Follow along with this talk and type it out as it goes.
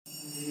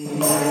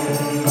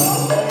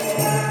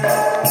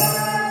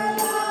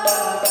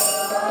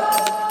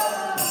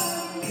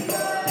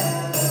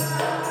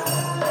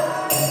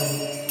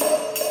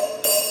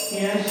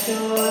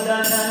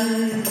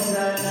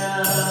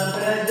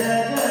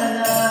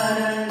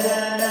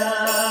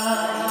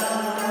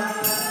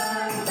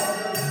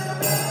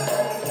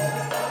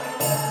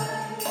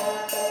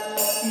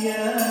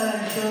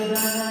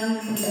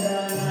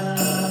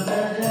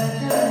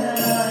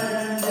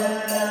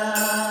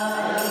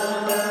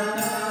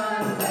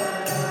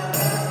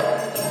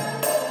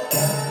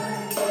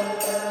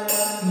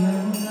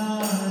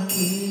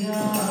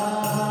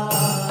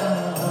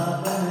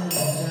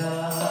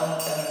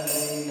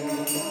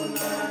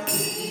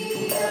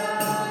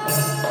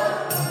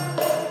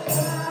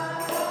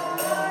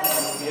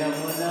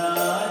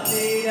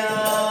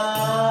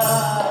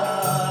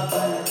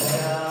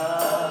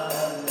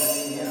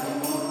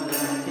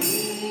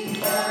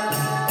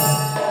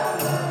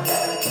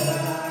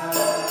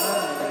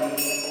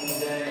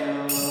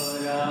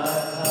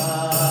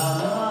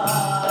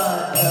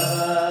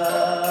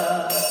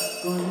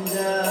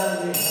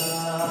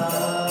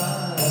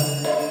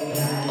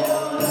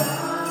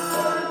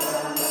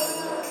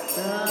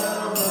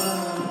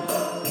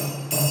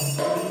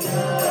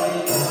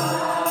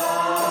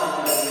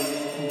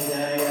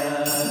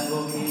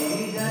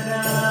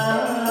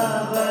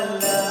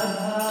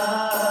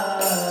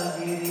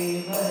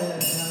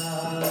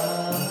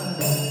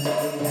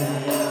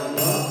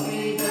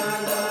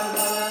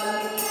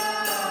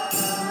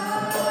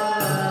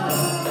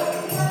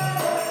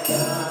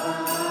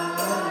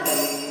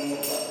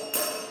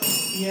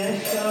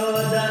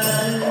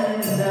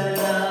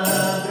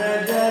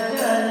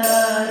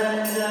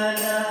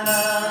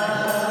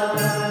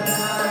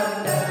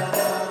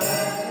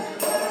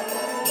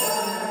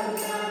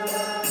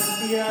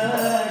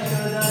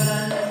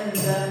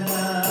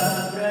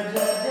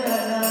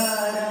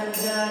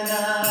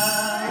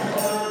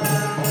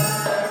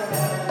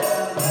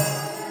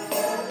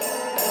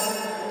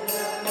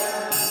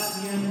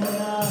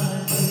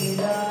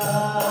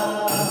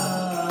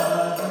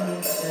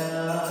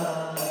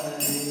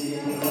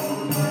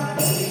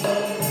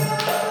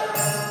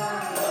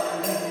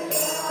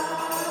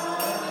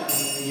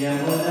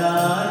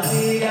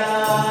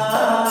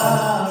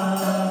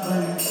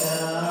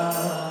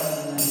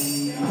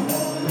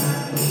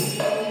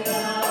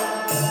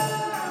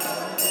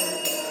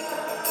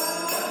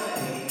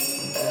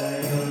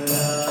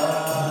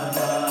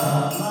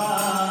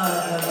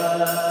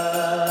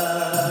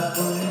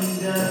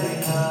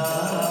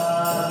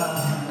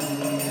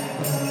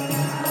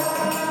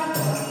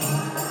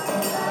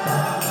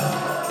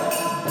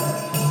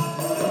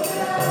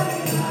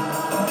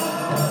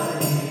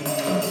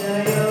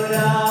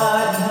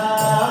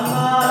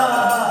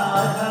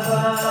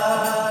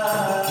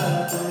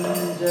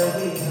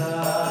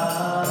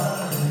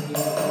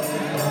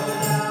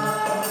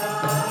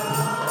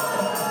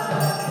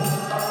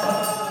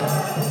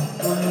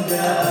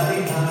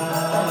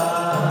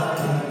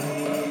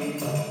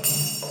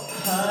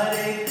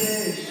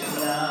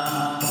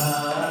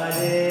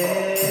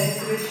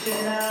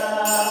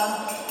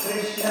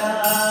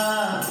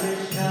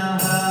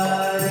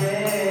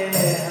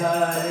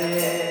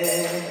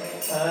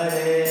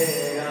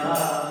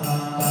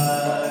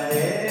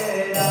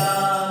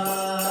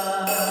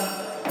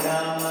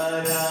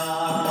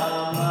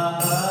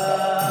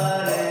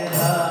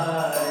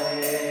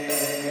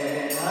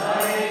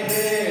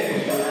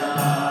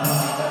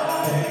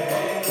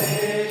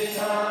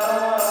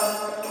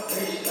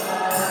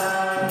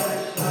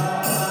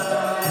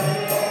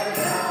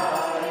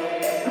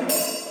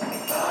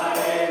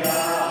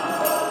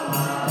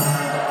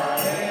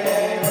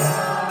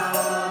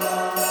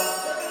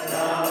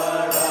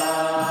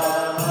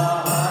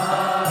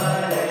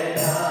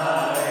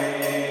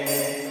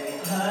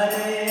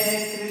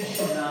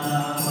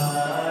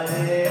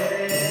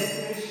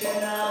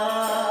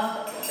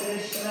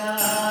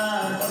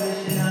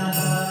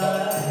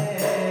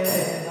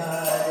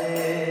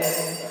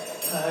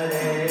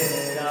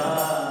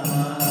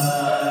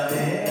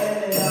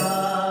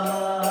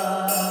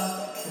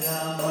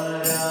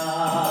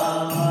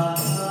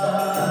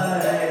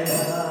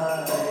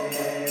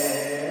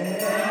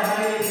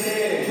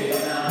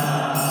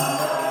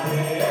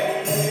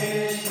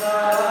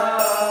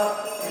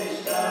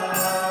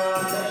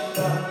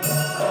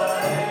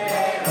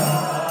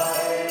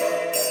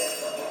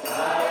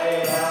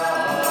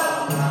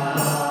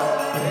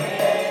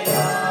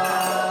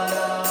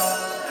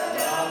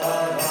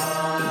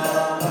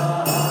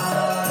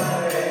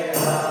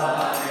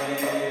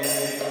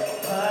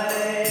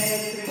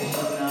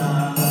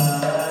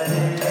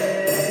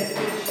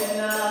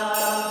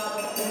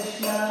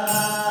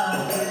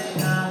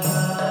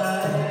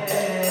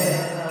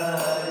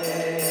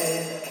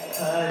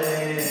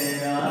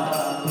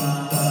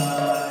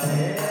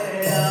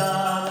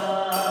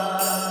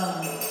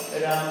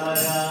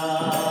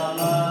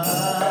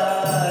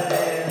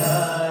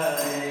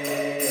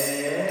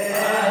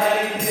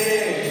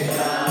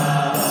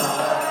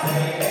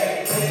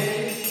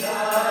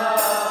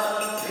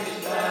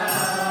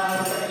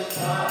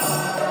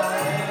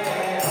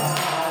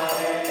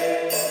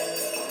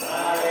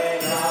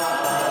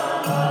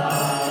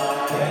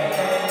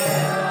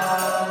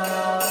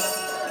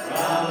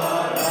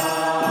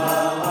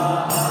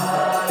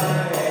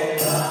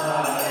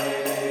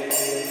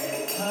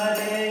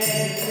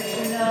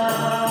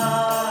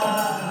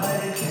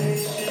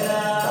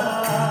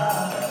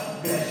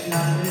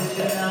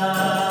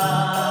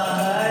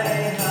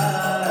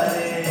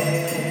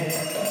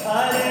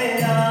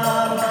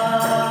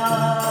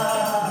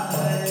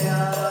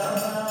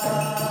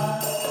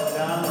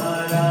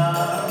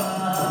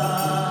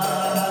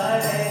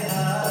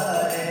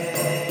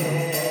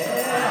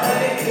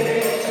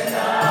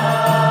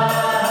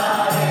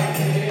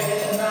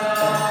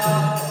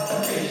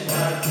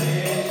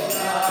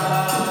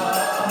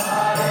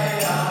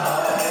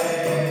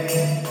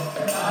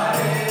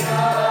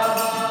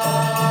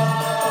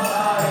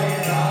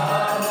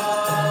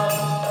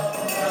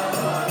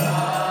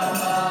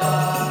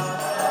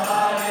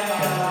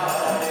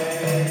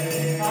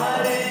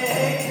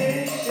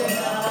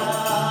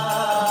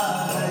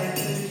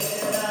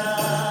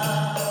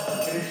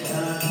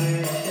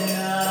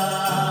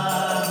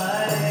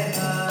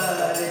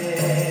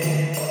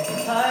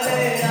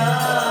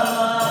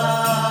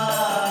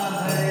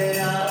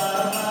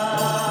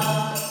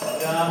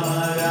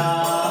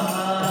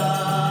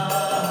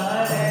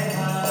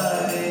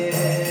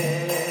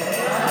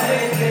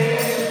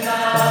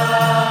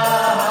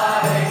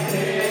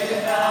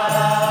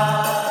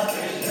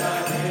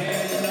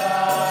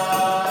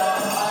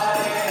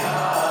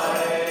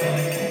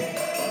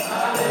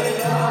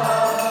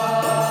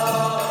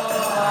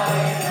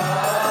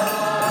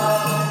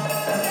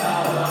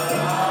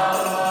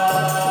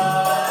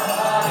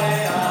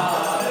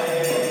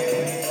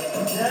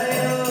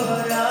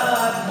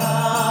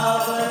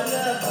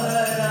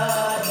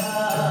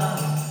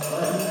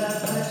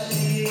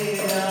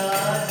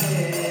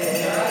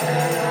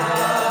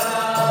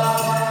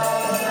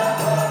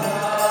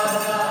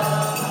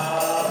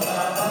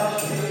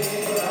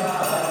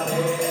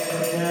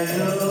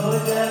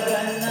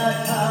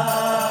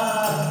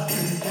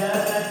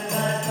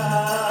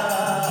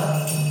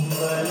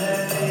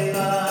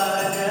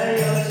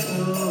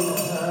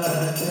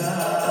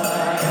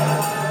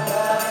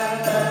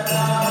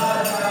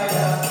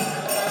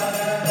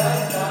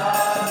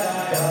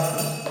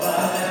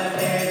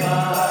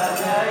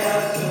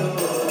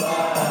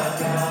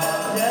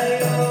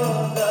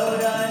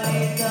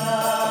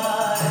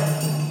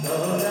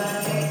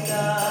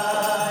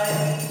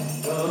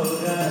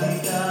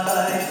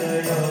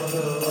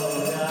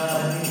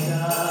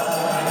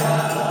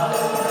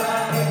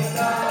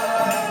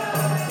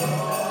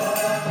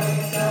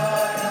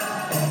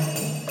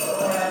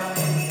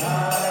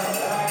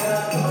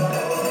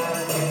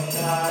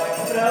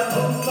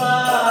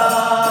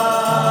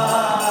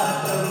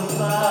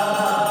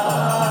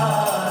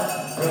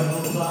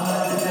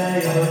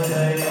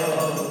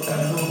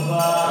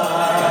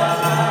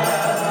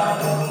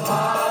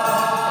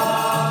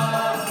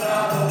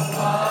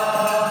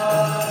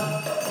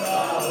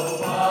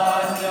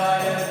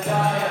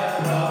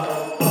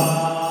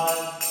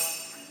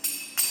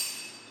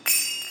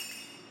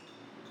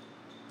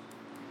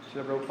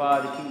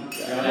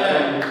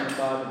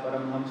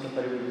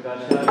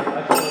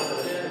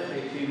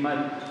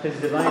His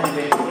Divine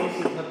Grace,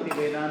 A.C. Bhakti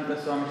Vedanta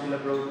Swami Srila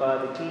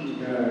Prabhupada ki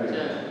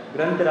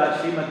Granth Raj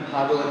Srimad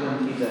Bhagavatam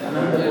ki jai,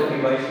 Ananta Koti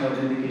Vaishnava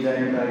Vrinda ki jai,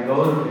 and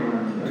Gaur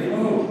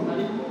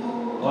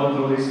all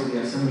glories to the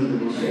assembled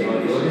devotees, all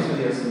glories to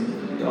the assembled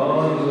devotees,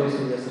 all glories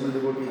to the assembled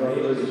devotees, all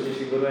glories to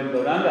Shri Guru and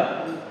Gauranga,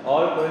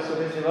 all glories to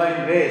His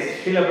Divine Grace,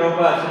 Srila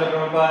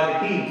Prabhupada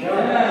ki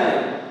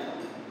jai.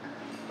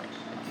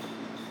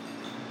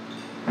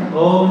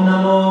 Om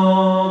Namo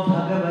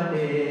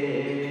Bhagavate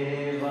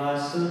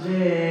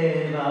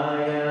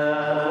Vasudevaya.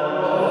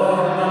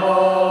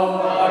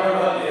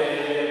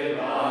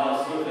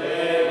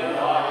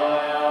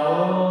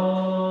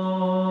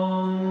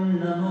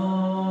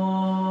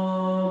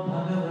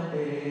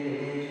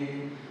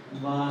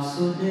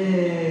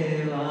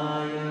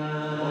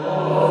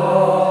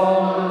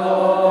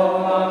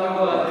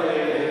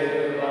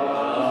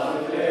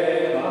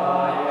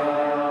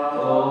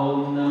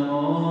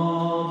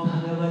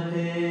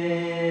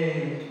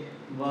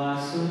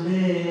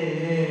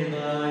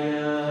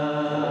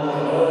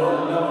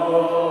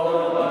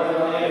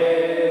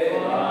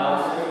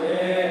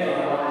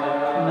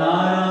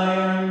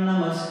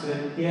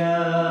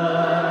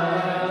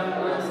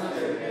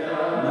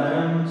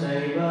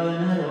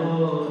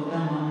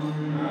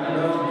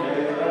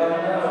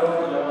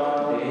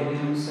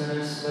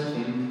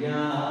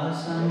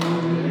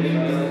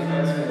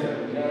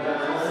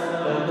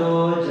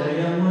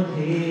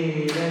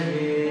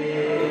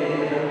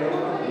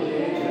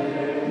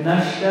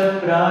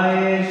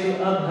 नष्टप्रायेषु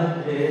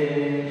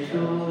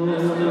अभद्रेषु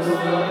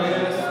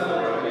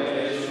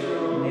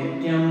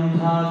नित्यं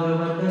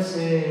भागवत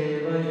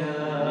सेवया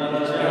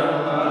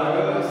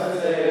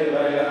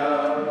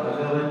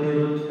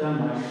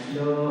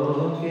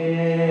भगवतिरुत्तमश्लोके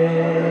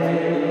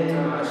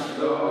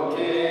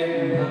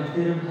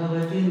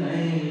भक्तिर्भवति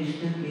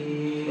नैष्ठिकी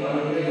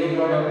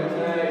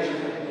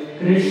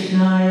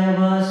कृष्णाय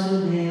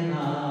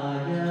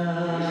वासुदेवाय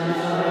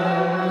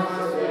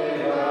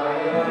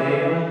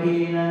देवकी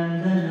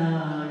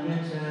नंदनाय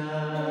च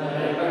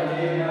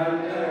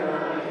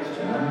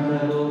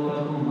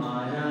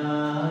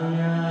नंदगोपकुमाराय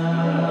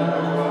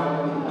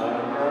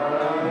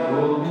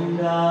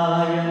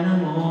गोविन्दाय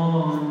नमो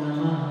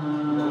नमः.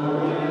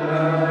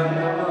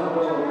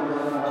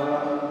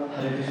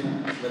 Hare Krishna.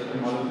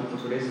 Welcome all of you to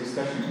today's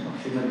discussion of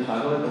Srimad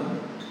Bhagavatam.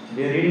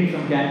 We are reading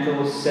from Canto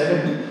 7,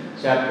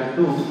 Chapter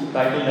 2,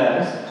 titled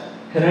as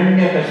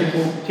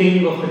Hiranyakashipu,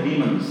 King of the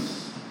Demons.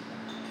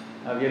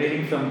 We are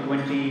reading from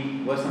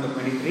verse number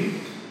 23.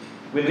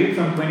 We'll read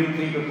from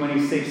 23 to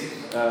 26.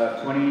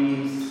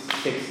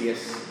 26, yes.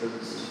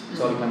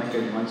 It's all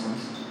connected in one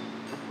sense.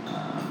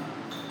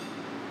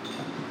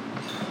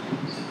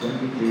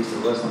 23 is the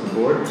verse on the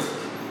board.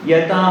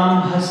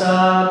 Yatam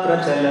bhasa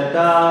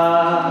prachalata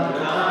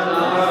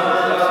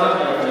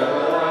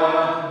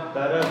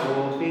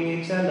taragopi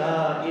chala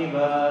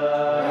iva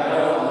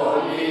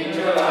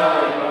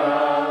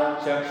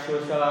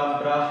chakshusha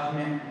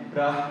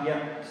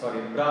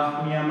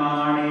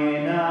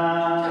brahmyamanena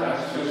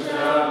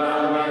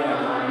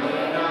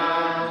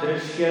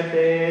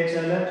drishyate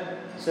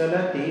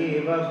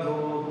chalativa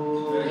bhuhu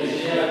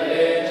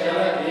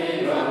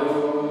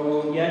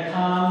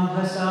yatham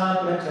bhasa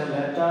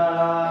prachalata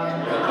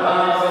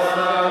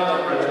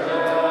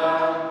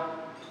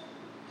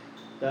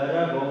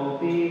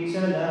taragopi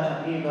chala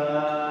iva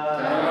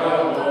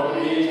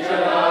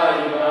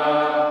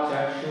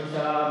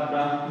chakshusha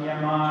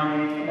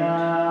brahmyamanena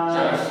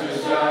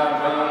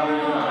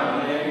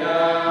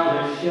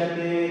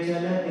drishyate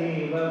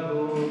chalativa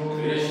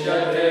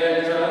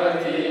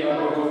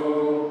bhuhu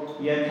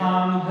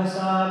yatham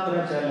bhasa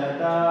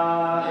prachalata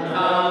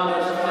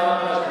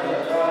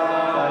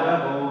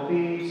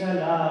taragopi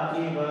chala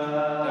iva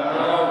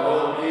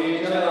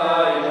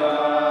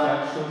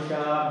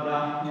chakshusha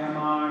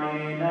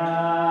brahmyamanena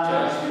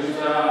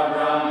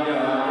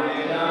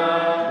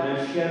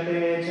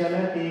drishyate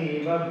चलति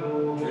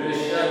बभूव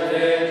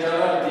दृश्यते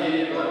चलति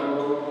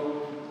बभूव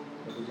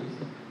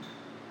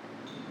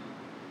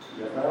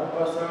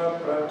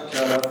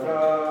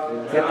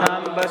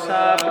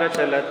यथाम्बसा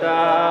प्रचलता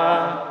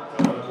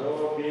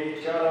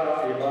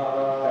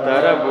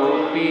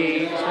तरवोऽपि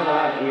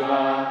चला इव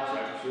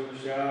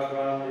चक्षुषा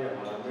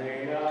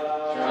भ्राम्यमाणेन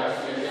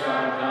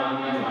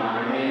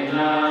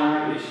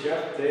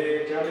दृश्यते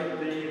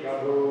चलति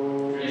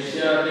बभूव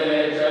दृश्यते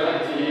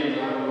चलति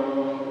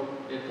बभूव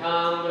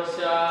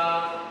यथाम्बसा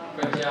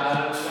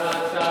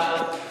प्रचलता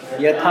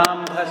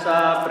यथाम्भसा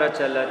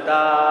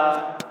प्रचलता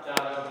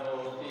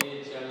तरवोऽपि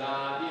चला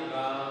इव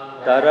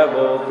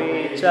तरवोऽपि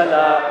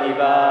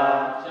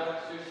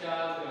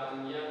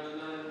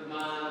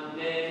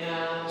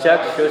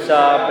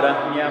चक्षुषा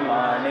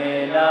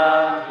ब्रह्म्यमाणेन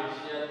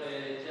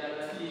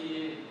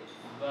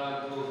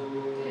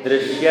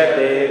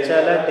दृश्यते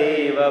चलति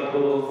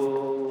बभूव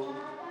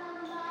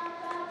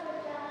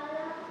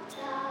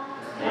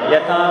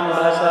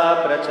यथाम्भसा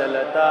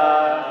प्रचलता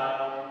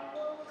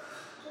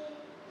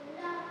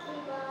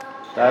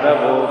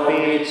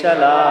तरवोऽपि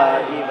चला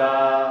इव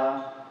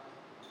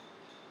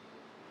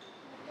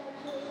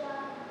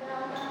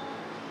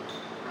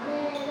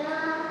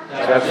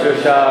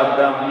चक्षुषा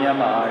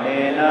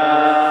ब्रह्म्यमाणेन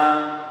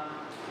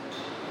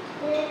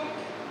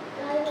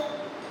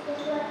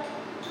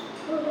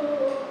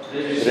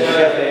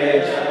दृश्यते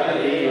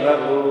चलति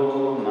बभूव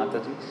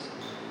माताजी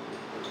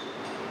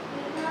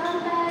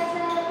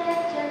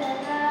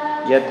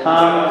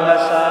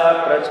यथाम्भसा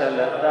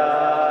प्रचलता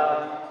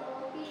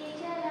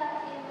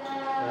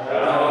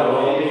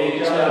तरवोऽपि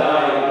चला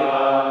इव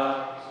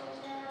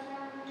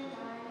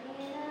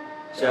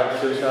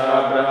चक्षुषा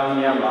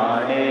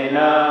ब्रह्म्यमाणेन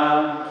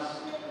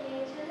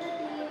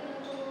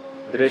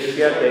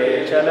दृश्यते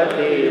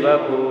चलति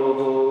बभूव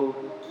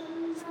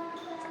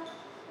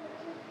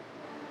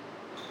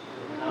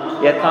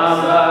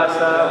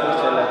यथाम्भसा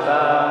प्रचलता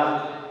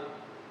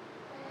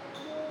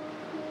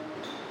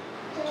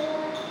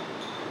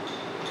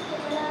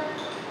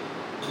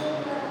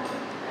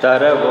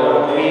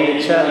तरवोऽपि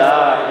चला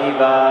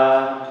इव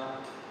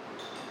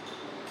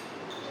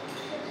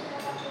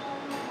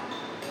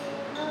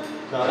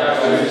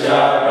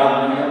चक्षुषा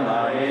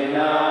ब्रह्म्यमाणेन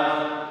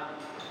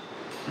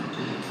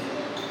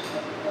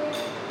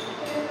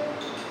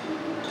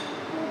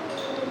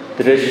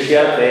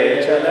दृश्यते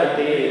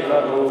चलति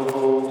बभूव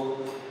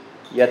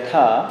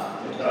यथा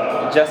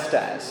just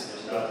as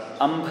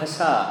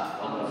ambhasa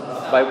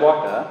by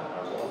water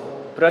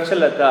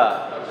prachalata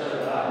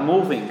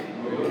moving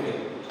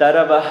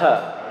taravaha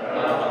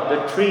the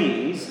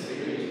trees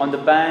on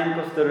the bank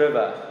of the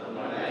river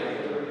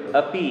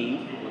api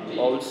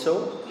also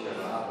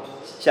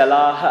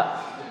chalaha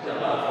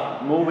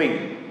moving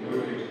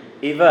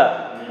iva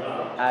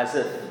as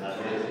if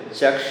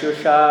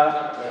chakshusha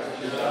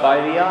by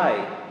the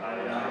eye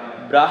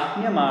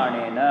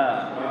brahmyamanena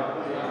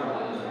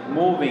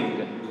moving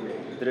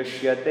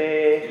drishyate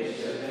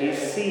is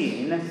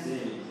seen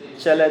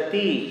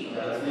chalati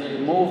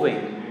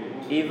moving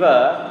iva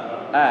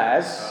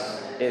as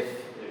if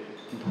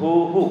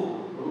bhuhu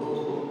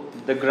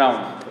the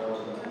ground.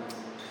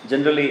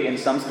 Generally in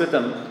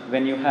Sanskritam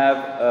when you have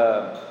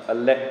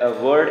a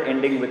word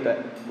ending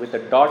with a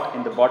dot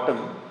in the bottom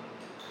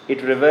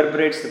it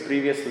reverberates the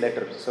previous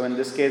letter. So in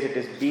this case it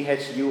is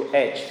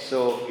bhuh,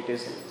 so it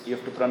is you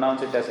have to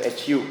pronounce it as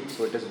hu,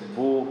 so it is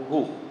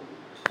bhuhu.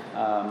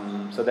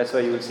 So that's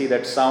why you will see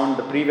that sound,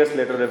 the previous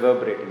letter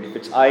reverberating. If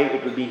it's I,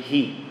 it will be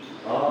he,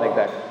 like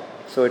that.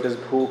 So it is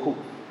bhuhu.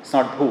 It's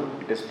not bhu,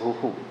 it is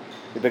bhuhu.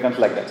 It becomes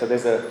like that. So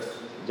there's a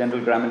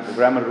general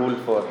grammar rule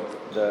for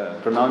the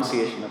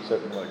pronunciation of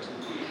certain words.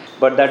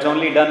 But that's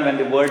only done when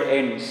the word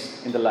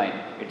ends in the line.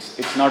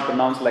 It's not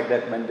pronounced like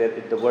that when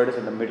the word is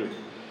in the middle.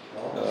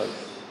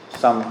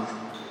 Some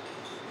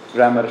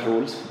grammar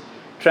rules.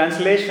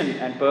 Translation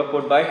and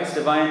purport by His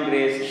Divine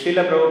Grace,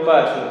 Srila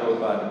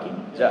Prabhupada ki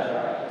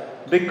jai.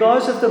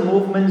 Because of the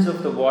movements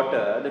of the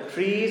water, the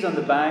trees on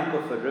the bank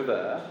of a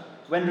river,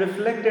 when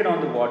reflected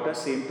on the water,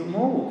 seem to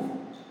move.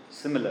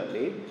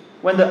 Similarly,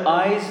 when the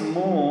eyes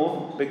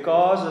move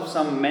because of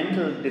some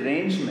mental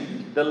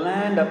derangement, the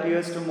land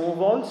appears to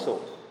move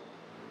also.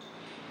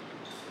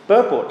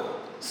 Purport.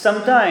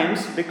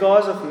 Sometimes,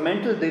 because of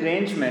mental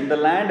derangement, the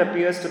land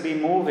appears to be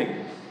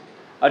moving.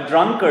 A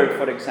drunkard,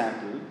 for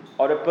example,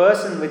 or a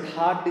person with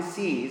heart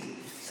disease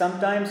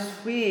sometimes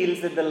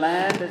feels that the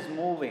land is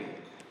moving.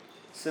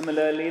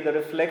 Similarly, the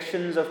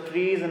reflections of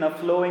trees in a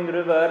flowing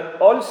river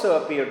also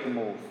appear to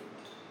move.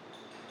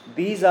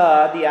 These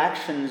are the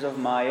actions of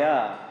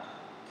Maya.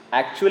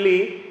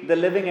 Actually, the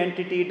living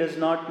entity does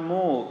not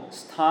move.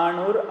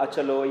 Sthanur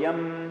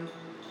achaloyam.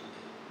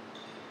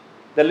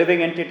 The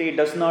living entity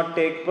does not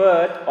take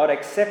birth or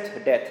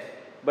accept death.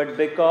 But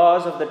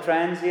because of the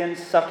transient,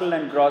 subtle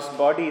and gross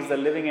bodies, the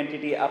living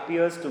entity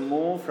appears to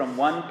move from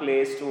one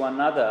place to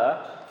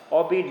another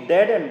or be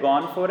dead and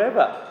gone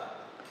forever.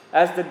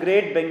 As the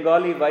great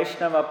Bengali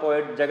Vaishnava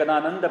poet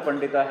Jagadananda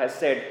Pandita has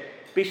said,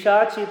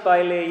 Pishachi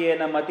paile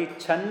yena mati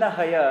channa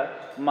haya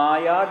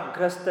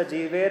mayagrasta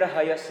jivera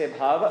haya se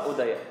bhava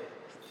udaya.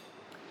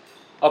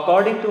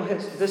 According to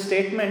this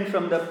statement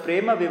from the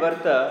Prema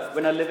Vivarta,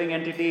 when a living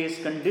entity is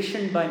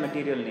conditioned by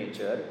material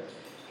nature,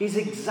 he is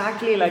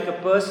exactly like a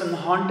person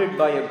haunted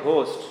by a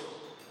ghost.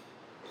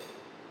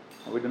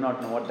 We do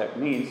not know what that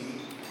means.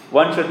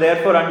 One should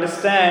therefore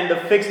understand the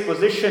fixed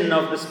position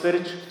of the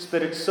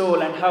spirit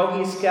soul and how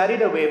he is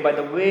carried away by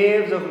the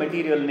waves of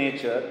material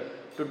nature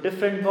to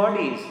different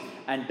bodies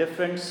and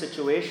different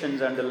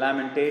situations under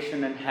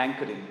lamentation and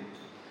hankering.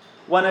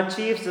 One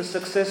achieves the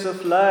success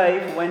of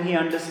life when he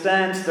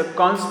understands the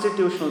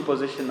constitutional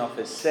position of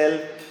his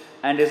self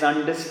and is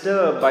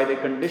undisturbed by the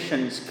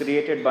conditions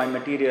created by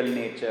material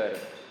nature.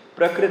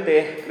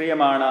 Prakrite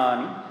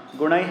kriyamanani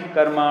gunaih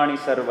karmani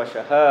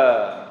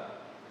sarvashah.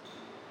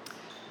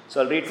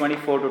 So I'll read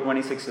 24 to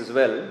 26 as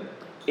well.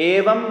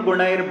 Evam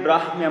gunair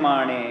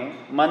brahmyamane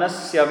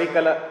manasya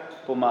vikala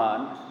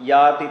puman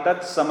yati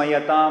tat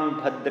samayatam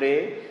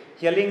bhadre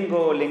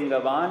hyalingo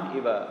lingavan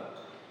iva.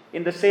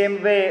 In the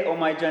same way, O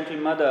my gentle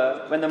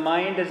mother, when the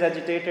mind is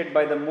agitated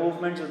by the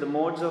movements of the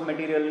modes of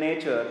material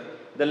nature,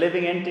 the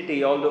living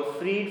entity, although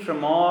freed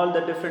from all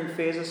the different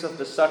phases of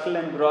the subtle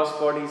and gross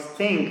bodies,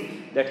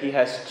 think that he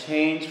has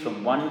changed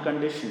from one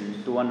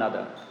condition to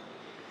another.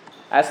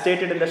 As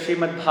stated in the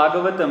Srimad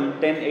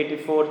Bhagavatam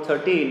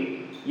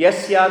 10.84.13,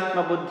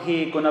 Yasyatma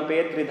buddhi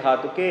kunapetri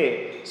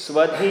dhatuke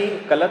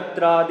swadhi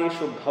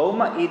kalatradishu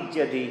bhauma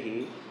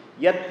idyadihi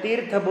yat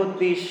tirtha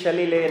buddhi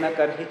shalilena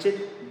karhichit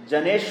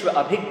janeshva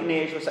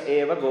abhigneshu sa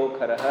eva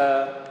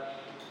gokharaha.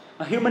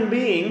 A human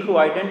being who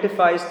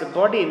identifies the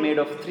body made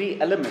of three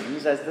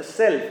elements as the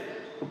self,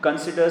 who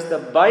considers the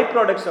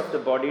byproducts of the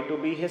body to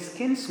be his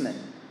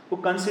kinsmen, who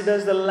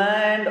considers the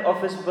land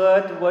of his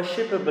birth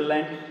worshipable,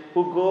 and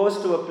who goes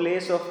to a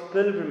place of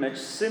pilgrimage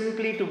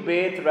simply to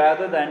bathe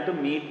rather than to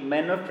meet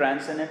men of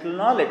transcendental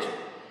knowledge,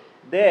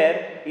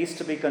 there is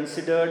to be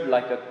considered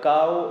like a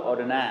cow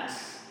or an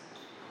ass.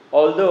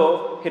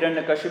 Although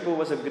Hiranyakashipu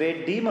was a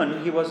great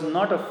demon, he was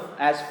not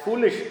as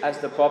foolish as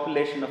the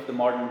population of the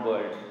modern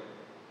world.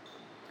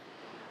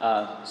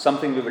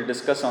 Something we will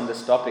discuss on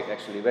this topic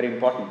actually, very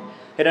important.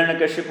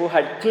 Hiranyakashipu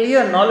had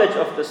clear knowledge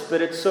of the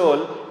spirit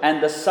soul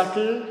and the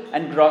subtle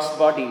and gross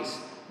bodies.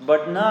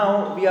 But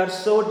now we are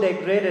so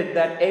degraded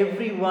that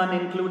everyone,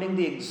 including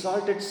the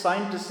exalted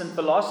scientists and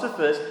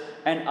philosophers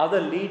and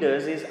other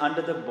leaders, is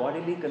under the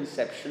bodily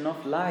conception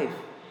of life,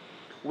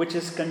 which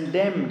is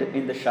condemned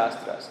in the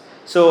Shastras.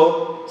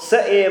 So,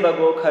 sa eva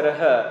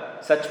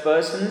gokharaha, such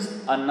persons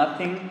are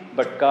nothing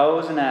but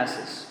cows and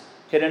asses.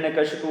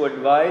 Hiranyakashipu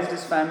advised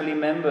his family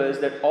members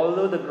that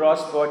although the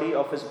gross body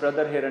of his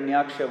brother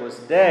Hiranyaksha was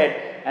dead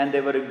and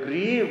they were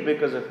aggrieved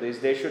because of this,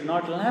 they should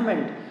not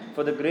lament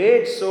for the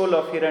great soul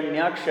of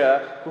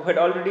Hiranyaksha who had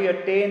already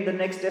attained the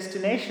next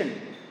destination.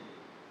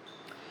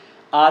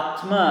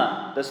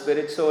 Atma, the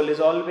spirit soul, is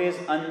always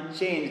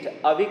unchanged.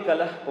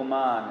 Avikalah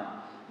puman.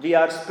 We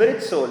are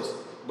spirit souls,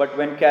 but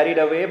when carried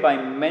away by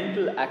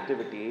mental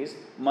activities,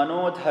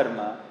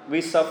 manodharma,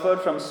 we suffer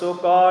from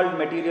so-called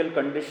material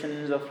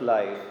conditions of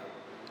life.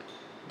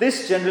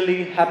 This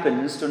generally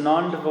happens to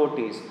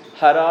non-devotees.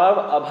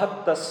 Harav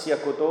abhaktasya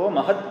kuto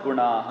mahad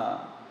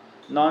gunaha.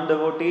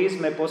 Non-devotees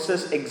may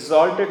possess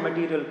exalted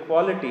material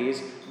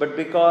qualities, but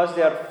because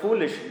they are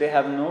foolish, they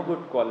have no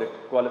good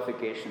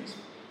qualifications.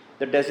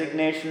 The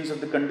designations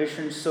of the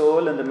conditioned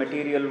soul in the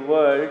material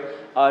world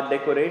are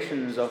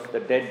decorations of the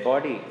dead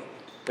body.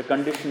 The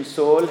conditioned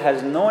soul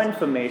has no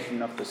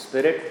information of the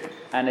spirit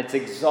and its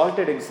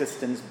exalted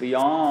existence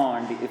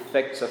beyond the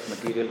effects of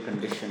material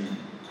condition.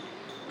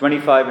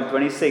 25 and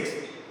 26.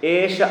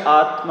 Esha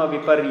atma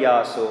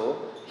viparyaso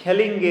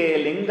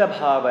hyalinge linga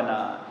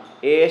bhavana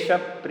esha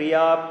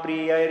priya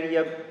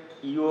priyarya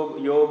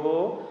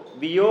yogo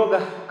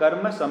viyoga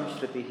karma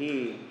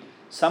samshritihi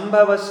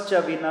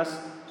sambhavascha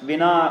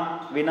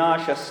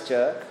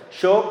vinashascha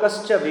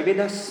shokascha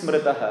vividha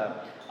smritaha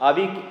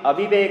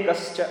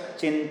avivekascha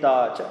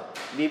chintacha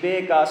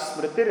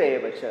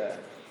vivekasmritirevacha.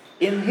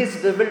 In his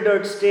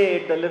bewildered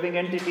state, the living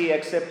entity,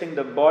 accepting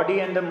the body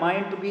and the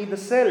mind to be the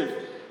self,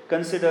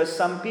 considers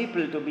some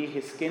people to be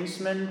his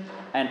kinsmen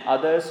and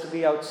others to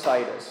be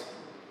outsiders.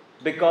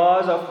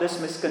 Because of this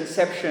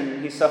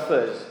misconception, he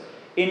suffers.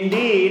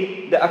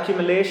 Indeed, the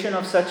accumulation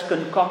of such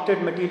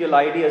concocted material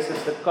ideas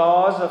is the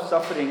cause of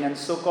suffering and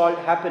so-called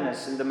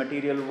happiness in the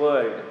material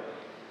world.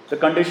 The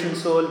conditioned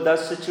soul,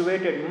 thus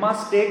situated,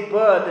 must take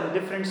birth in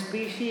different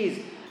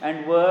species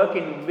and work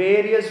in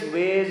various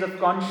ways of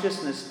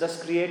consciousness,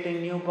 thus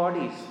creating new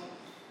bodies.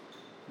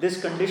 This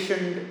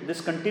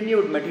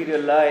continued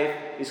material life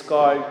is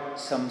called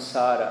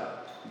samsara.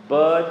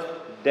 Birth,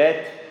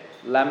 death,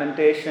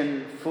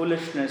 lamentation,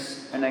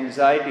 foolishness, and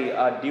anxiety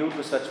are due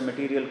to such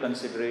material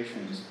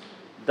considerations.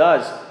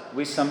 Thus,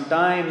 we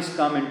sometimes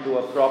come into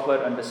a proper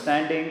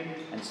understanding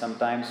and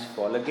sometimes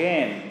fall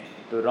again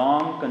to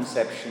wrong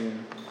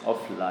conception of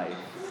life.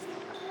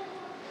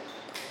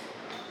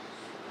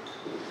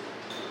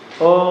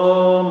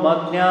 Om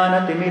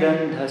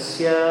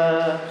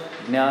Ajnanatimirandhasya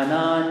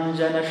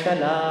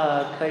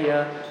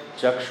Jnananjanashalakaya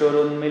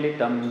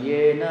Chakshurunmilitam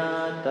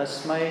Yena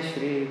Tasmai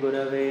Shri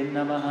Gurave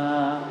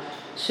Namaha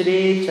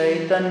Shri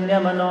Chaitanya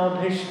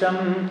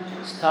Manobhishtam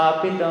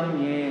Sthapitam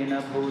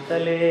Yena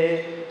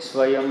Bhutale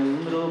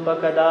Swayam Rupa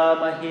Kada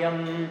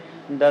Mahyam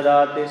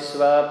Dadati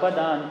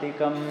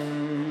Swapadantikam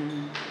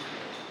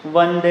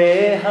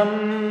Vandeham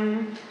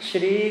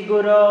Shri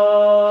Guru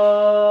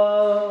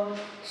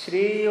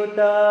Shri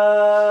Yuta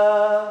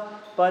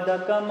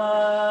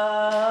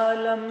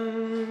Padakamalam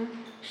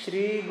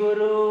Shri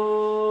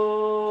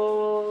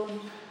Guru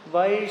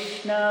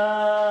Vaishna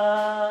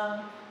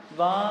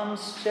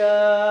Vamscha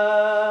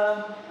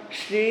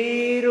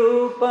Shri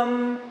Rupam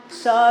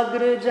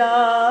Sagrajatam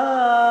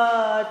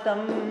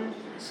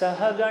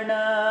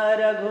Sahagana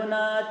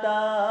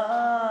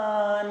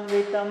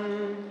Raghunatanvitam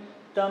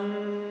Tam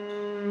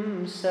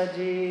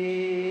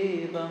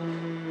Sajivam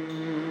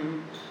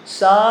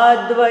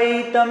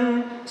Sadvaitam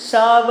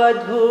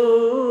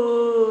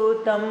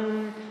Savadhutam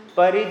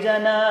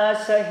Parijana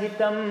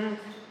Sahitam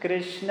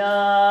Krishna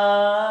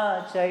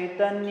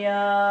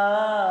Chaitanya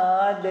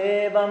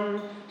Devam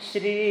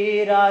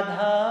Shri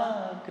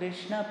Radha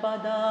Krishna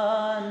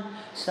Padan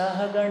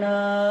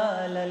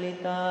Sahagana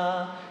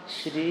Lalita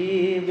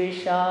Shri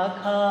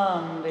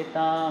Vishakham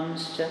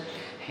Vitamscha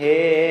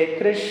He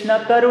Krishna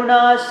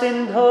Karuna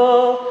Sindho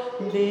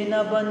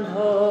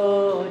Dinabandho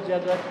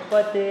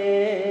Jagatpate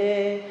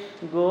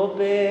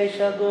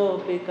Gopesha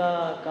Gopika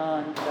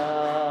Kanta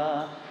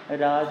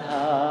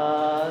Radha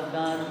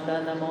Kanta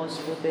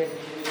Namostute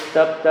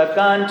Tapta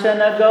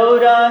Kanchana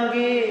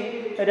Gaurangi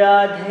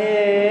Radhe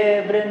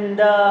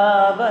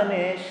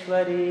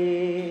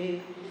Vrindavaneshwari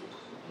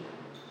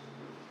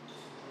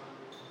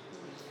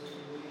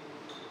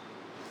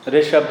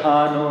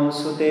Rishabhanu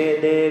Sute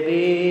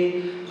Devi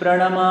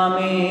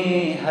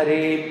Pranamami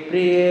Hari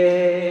Priye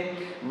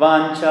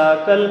Vancha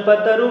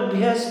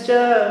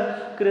Kalpatarubhyascha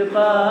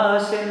Kripa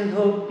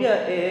Sindhubhya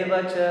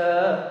Evacha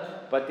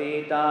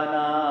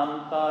Patitanam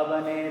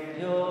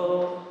Pavanebhyo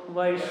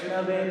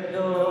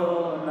Vaishnavebhyo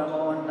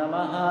Namo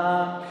Namaha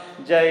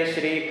Jai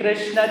Shri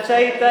Krishna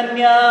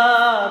Chaitanya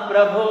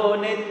Prabhu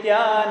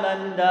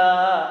Nityananda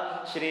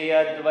Shri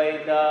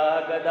Advaita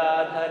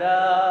Gadadhara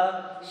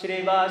Shri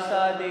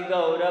Vasadi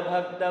Gaura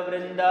Bhakta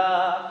Vrinda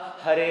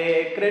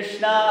Hare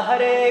Krishna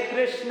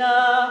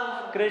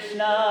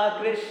Krishna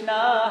Krishna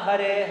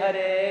Hare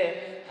Hare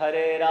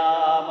Hare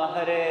Rama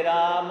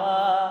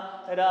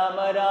Rama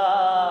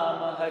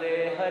Rama Hare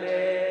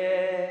Hare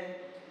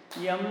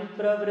Yam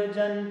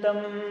Pravrijantam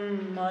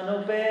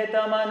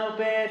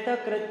Manupeta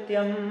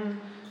Krityam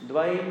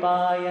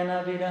Dvaipayana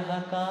Viraha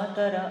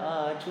Katara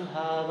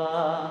Ajuhava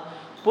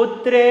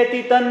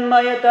Putreti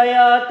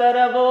Tanmayataya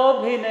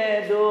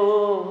Taravobhinedu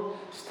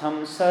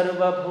Stham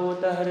Sarva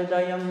Bhuta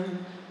Hridayam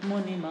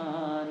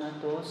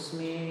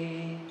Munimanatosmi.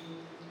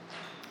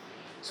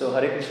 So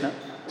Hare Krishna.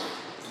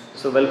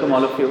 So welcome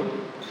all of you.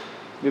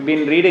 We've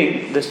been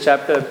reading this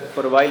chapter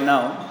for a while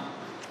now,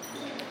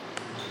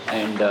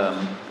 and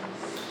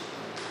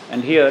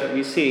here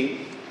we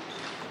see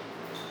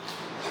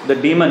the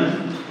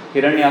demon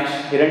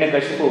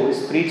Hiranyakashipu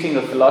is preaching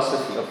a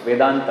philosophy of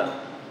Vedanta.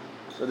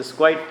 So this is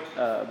quite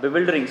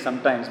bewildering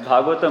sometimes.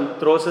 Bhagavatam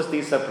throws us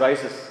these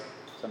surprises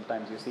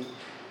sometimes, you see.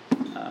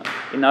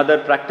 In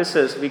other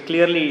practices, we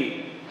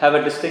clearly have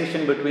a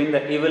distinction between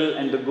the evil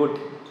and the good,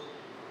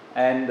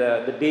 and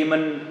the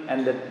demon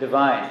and the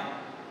divine.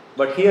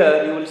 But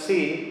here you will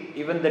see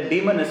even the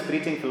demon is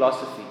preaching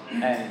philosophy,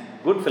 and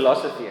good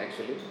philosophy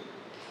actually.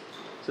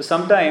 So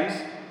sometimes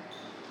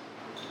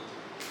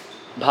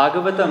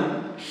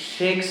Bhagavatam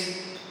shakes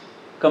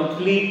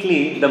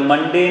completely the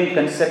mundane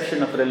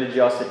conception of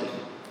religiosity.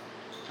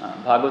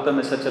 Bhagavatam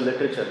is such a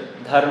literature.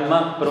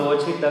 Dharma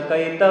prochita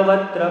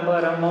kaitavatra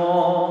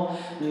paramo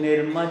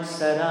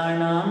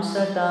nirmatsaranam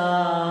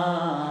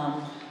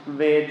satam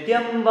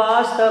Vedyam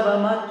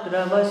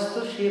vastavamatra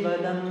vastu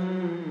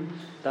shivadam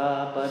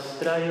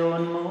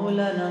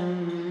tapatrayonmulanam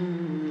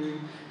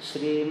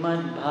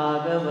Srimad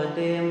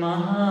Bhagavate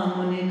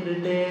Mahamuni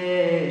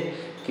Krite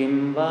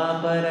Kim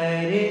va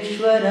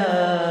parairishvara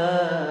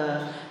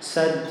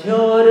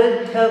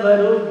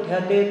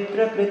Sadhyoridhyavarudhyate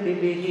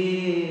prakritibihi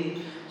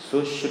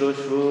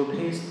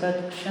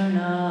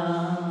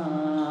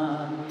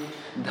Sushrushrubhistatkshanat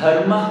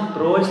Dharma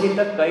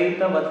prochita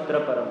kaitavatra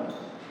paramo.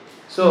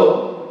 So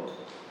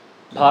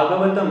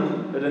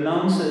Bhagavatam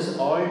renounces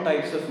all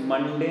types of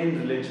mundane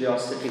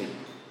religiosity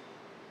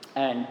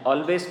and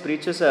always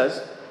preaches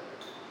us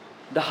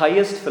the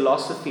highest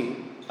philosophy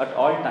at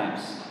all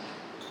times.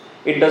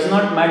 It does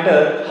not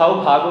matter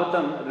how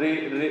Bhagavatam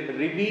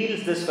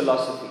reveals this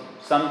philosophy,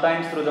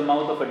 sometimes through the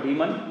mouth of a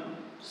demon,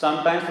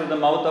 sometimes through the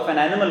mouth of an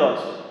animal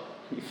also.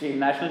 You see, in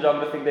National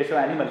Geographic they show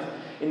animals.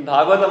 In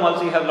Bhagavatam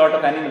also you have a lot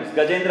of animals.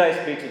 Gajendra is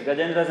preaching.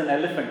 Gajendra is an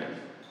elephant,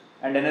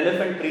 and an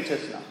elephant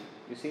preaches now,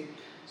 you see.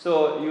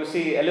 So you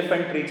see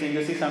elephant preaching,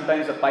 you see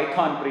sometimes a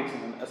python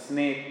preaching, a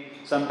snake,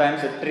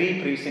 sometimes a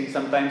tree preaching,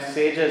 sometimes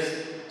sages.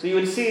 So you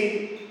will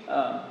see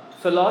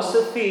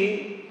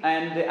philosophy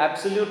and the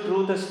absolute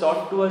truth is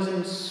taught to us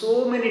in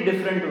so many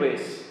different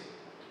ways,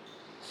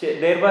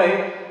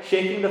 thereby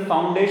shaking the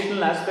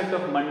foundational aspect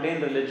of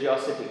mundane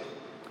religiosity.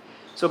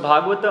 So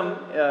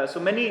Bhagavatam, so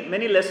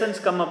many lessons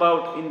come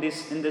about in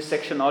this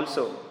section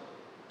also.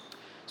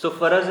 So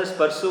for us as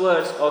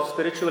pursuers of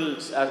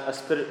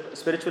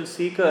spiritual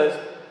seekers,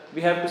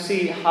 we have to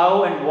see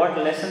how and what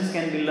lessons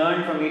can be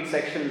learned from each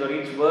section or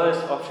each verse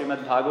of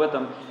Srimad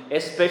Bhagavatam,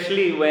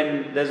 especially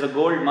when there's a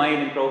gold mine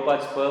in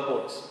Prabhupada's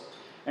purports.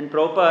 And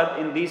Prabhupada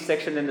in these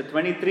sections, in the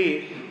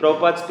 23,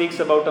 Prabhupada speaks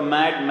about a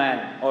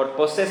madman or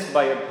possessed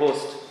by a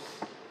ghost.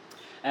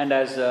 And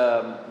as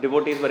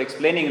devotees were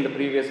explaining in the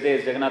previous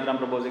days, Jagannath Ram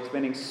Prabhu was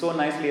explaining so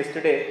nicely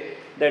yesterday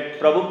that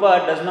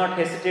Prabhupada does not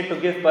hesitate to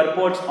give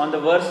purports on the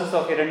verses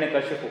of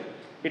Hiranyakashipu.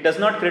 He does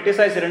not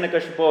criticize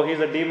Hiranyakashipu, oh, he is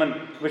a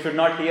demon, we should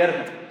not hear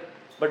him.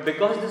 But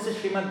because this is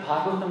Srimad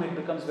Bhagavatam, it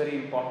becomes very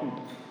important,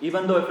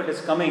 even though if it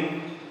is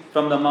coming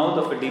from the mouth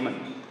of a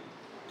demon.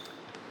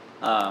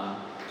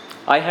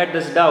 I had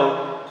this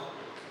doubt.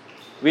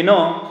 We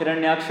know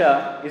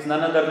Hiranyaksha is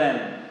none other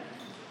than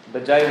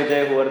the Jai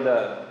Vijay, who are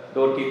the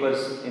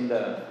doorkeepers in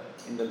the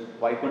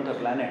Vaikuntha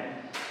planet.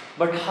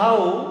 But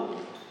how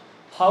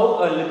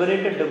a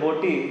liberated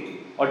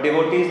devotee or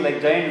devotees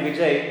like Jai and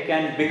Vijay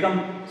can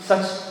become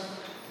such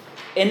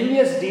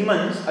envious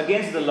demons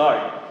against the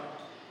Lord?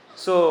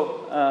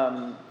 So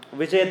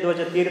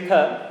Vijayadwaja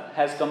Tirtha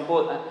has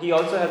composed, he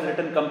also has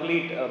written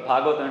complete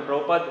Bhagavatam, and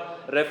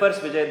Prabhupada refers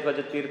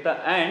Vijayadwaja Tirtha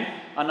and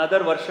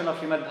another version of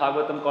Srimad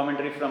Bhagavatam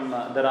commentary from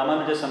the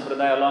Ramanuja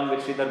Sampradaya along with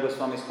Sridhar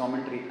Goswami's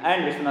commentary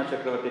and Vishwanath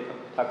Chakravarti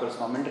Thakur's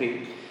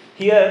commentary.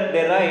 Here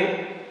they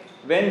write,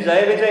 when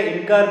Jaya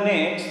Vijay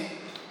incarnates,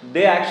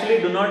 they actually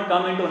do not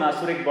come into an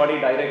asuric body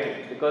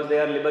directly because they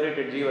are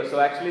liberated jiva. So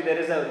actually there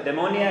is a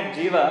demoniac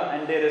jiva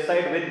and they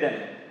reside with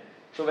them.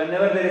 So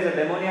whenever there is a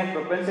demoniac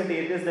propensity,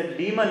 it is the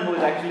demon who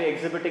is actually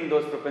exhibiting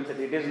those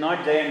propensities. It is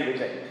not Jaya and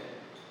Vijay.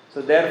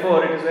 So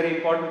therefore it is very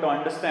important to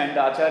understand,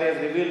 the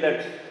Acharyas reveal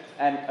that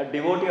a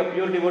devotee, a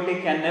pure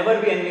devotee can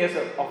never be envious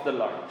of the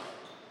Lord.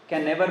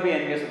 Can never be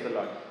envious of the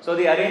Lord. So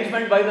the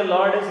arrangement by the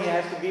Lord is he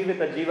has to be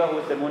with a jiva who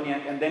is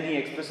demoniac and then he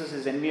expresses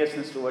his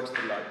enviousness towards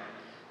the Lord.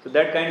 So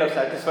that kind of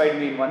satisfied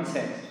me in one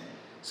sense.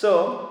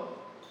 So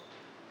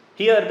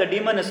here the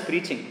demon is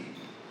preaching.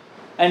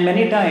 And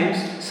many times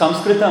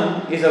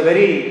Sanskritam is a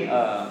very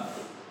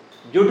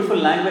beautiful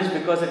language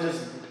because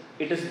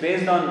it is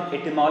based on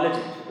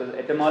etymology. Because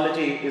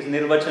etymology is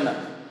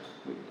nirvachana.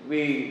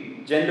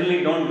 We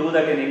generally don't do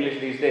that in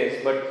English these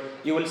days, but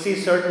you will see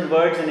certain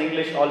words in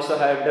English also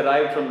have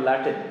derived from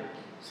Latin.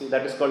 See,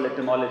 that is called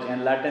etymology.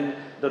 And Latin,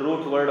 the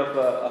root word of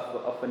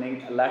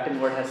a Latin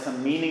word has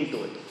some meaning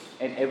to it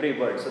in every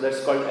word. So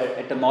that's called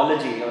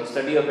etymology or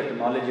study of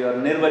etymology or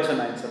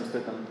nirvachana in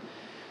Sanskritam.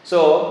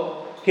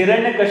 So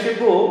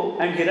Hiranyakashipu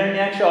and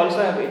Hiranyaksha also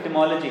have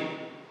etymology.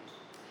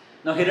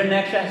 Now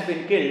Hiranyaksha has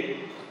been killed.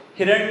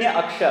 Hiranya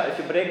Aksha, if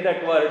you break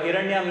that word,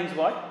 Hiranya means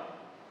what?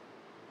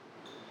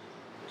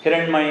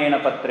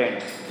 Hiranmayena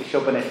Patrena,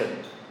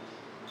 Ishopanishad.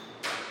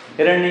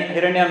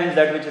 Hiranya means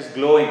that which is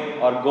glowing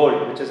or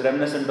gold, which is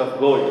reminiscent of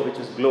gold, which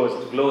is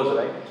glows,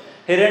 right?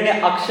 Hiranya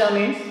Aksha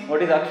means,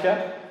 what is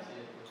Aksha?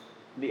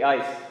 The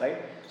eyes, right?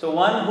 So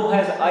one who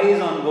has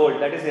eyes on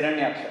gold, that is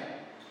Hiranyaksha.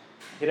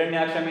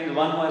 Hiranyaksha means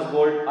one who has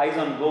gold, eyes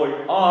on gold,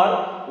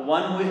 or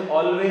one who is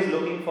always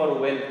looking for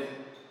wealth,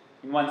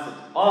 in one sense.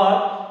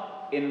 Or,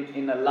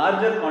 in a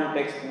larger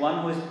context,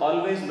 one who is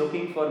always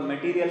looking for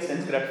material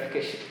sense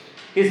gratification.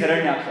 He is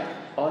Hiranyaksha.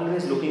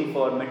 Always looking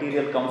for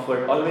material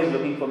comfort, always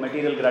looking for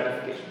material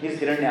gratification. He is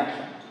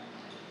Hiranyaksha.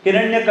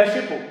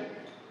 Hiranyakashipu.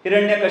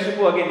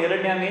 Hiranyakashipu again,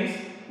 Hiranya means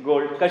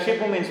gold.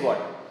 Kashipu means what?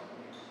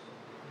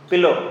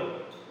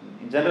 Pillow.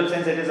 In general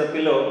sense, it is a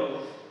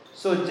pillow.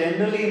 So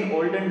generally in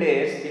olden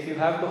days, if you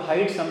have to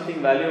hide something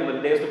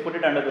valuable, they used to put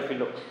it under the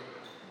pillow.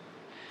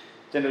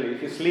 Generally,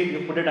 if you sleep,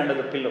 you put it under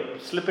the pillow.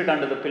 Slip it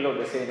under the pillow,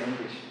 they say in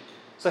English.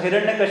 So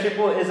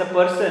Hiranyakashipu is a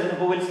person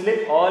who will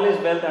slip all his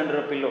wealth under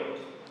a pillow.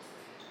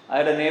 I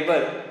had a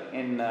neighbor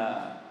in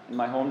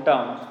my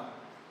hometown.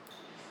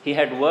 He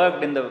had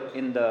worked in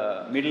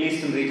the Middle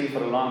Eastern region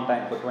for a long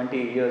time, for 20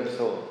 years or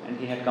so, and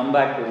he had come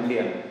back to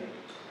India.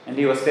 And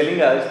he was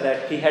telling us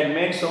that he had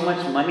made so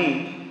much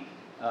money,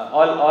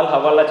 all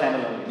Hawala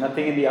channel only,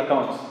 nothing in the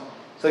accounts.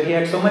 So he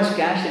had so much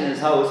cash in his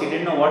house, he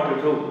didn't know what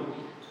to do.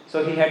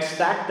 So he had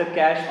stacked the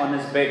cash on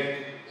his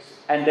bed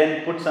and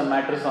then put some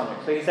mattress on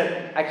it. So he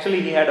said,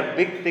 actually he had a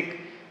big thick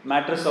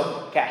mattress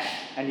of cash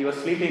and he was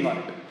sleeping on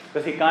it.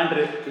 Because he can't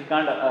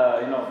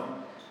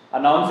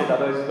announce it,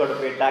 otherwise he's got to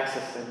pay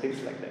taxes and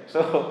things like that.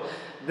 So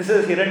this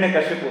is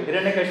Hiranyakashipu.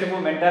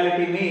 Hiranyakashipu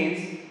mentality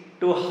means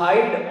to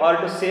hide or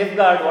to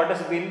safeguard what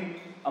has been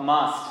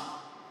amassed.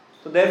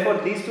 So therefore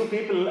these two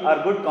people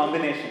are good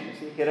combination. You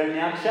see,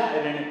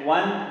 Hiranyaksha,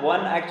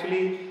 one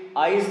actually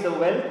eyes the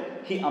wealth,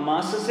 he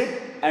amasses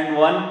it, and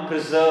one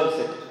preserves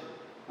it.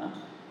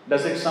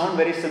 Does it sound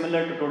very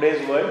similar to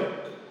today's world?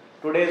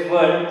 Today's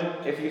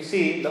world, if you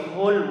see, the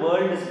whole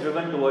world is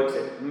driven towards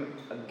it.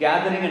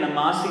 Gathering and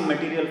amassing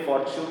material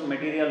fortune,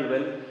 material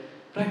wealth.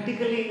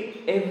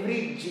 Practically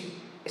every,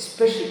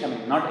 especially,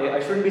 I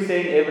shouldn't be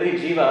saying every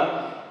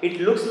jiva, it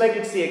looks like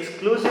it's the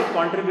exclusive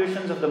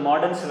contributions of the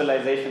modern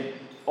civilization,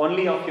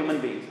 only of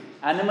human beings.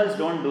 Animals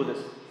don't do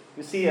this.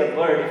 You see a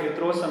bird, if you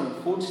throw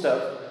some food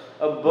stuff,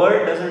 a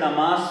bird doesn't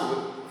amass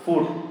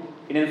food.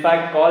 It in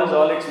fact calls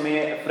all its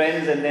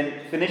friends and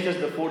then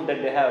finishes the food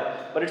that they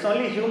have. But it's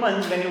only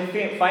humans, when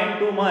you find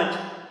too much,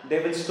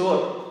 they will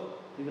store.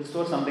 They will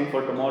store something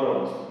for tomorrow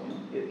also.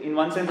 In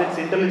one sense it's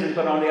intelligence,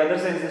 but on the other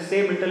sense the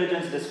same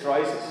intelligence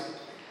destroys us.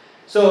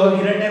 So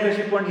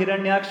Hiranyakashipu and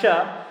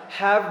Hiranyaksha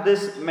have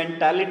this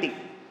mentality.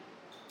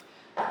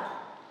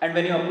 And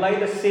when you apply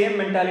the same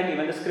mentality,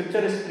 when the scripture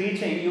is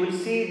preaching, you will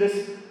see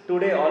this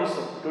today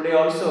also. Today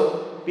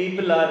also,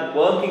 people are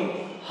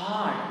working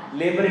hard,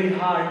 laboring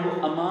hard to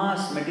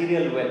amass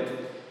material wealth.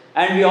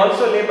 And we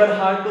also labor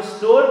hard to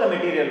store the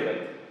material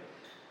wealth.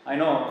 I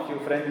know a few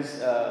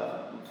friends,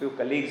 few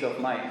colleagues of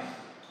mine,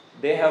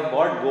 they have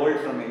bought gold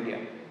from India.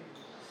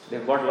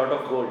 They've bought a lot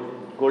of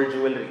gold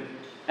jewelry.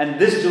 And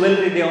this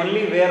jewelry they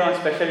only wear on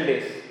special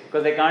days,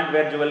 because they can't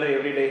wear jewelry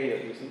every day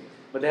here, you see.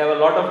 But they have a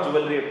lot of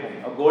jewelry at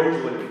home, a gold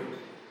jewelry.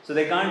 So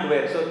they can't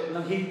wear.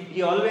 So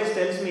he always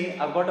tells me,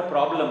 I've got a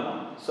problem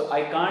now. So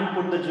I can't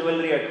put the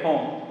jewelry at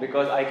home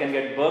because I can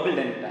get burgled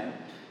anytime.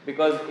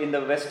 Because in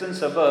the western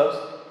suburbs,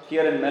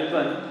 here in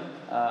Melbourne,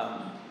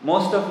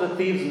 most of the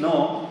thieves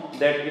know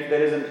that if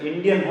there is an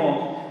Indian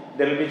home,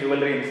 there will be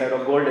jewelry inside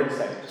or gold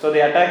inside. So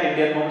they attack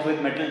Indian homes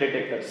with metal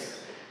detectors.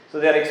 So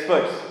they are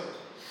experts.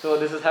 So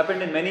this has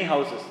happened in many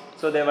houses.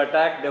 So they have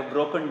attacked, they have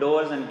broken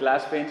doors and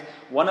glass panes.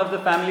 One of the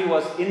family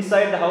was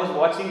inside the house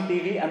watching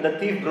TV and the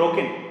thief broke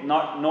in,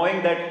 not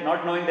knowing that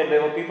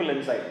there were people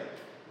inside.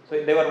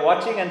 So they were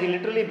watching and he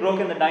literally broke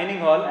in the dining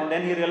hall, and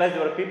then he realized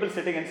there were people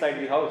sitting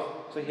inside the house.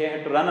 So he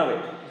had to run away.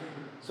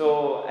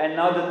 So, and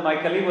now that my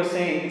colleague was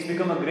saying, it's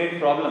become a great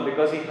problem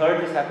because he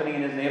heard this happening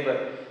in his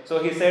neighbor.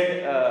 So he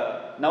said,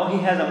 now he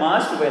has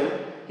amassed wealth,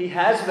 he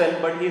has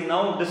wealth, but he is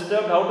now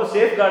disturbed how to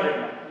safeguard it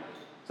now.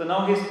 So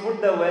now he's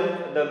put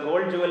the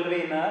gold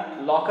jewelry in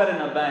a locker in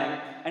a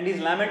bank, and he's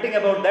lamenting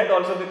about that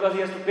also because he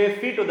has to pay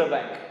fee to the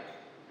bank.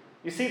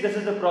 You see, this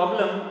is the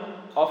problem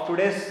of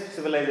today's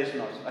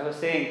civilization also. I was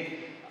saying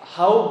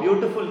how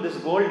beautiful this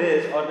gold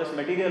is, or this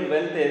material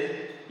wealth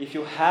is. If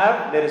you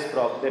have, there is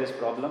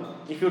problem.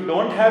 If you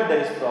don't have,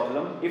 there is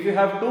problem. If you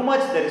have too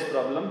much, there is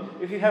problem.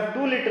 If you have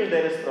too little,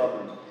 there is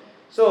problem.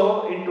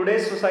 So in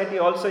today's society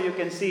also you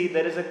can see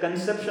there is a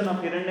conception of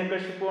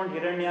Hiranyakashipu and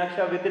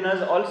Hiranyaksha within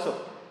us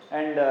also.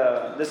 And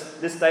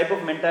this type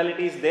of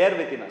mentality is there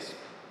within us.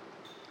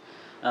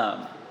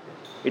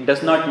 It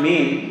does not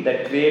mean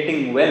that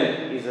creating wealth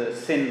is a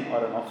sin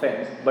or an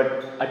offense,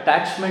 but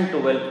attachment to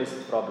wealth is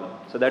the problem.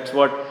 So that's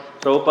what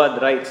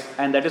Prabhupada writes,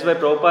 and that is why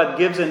Prabhupada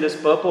gives in this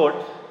purport,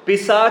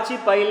 Pisachi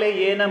paile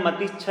yena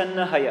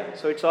matichanna haya.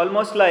 So it's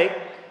almost like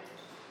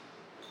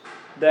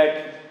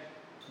that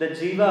the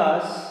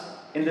jivas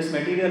in this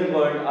material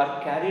world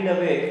are carried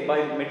away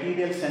by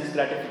material sense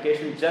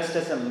gratification, just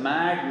as a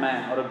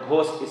madman or a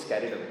ghost is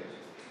carried away.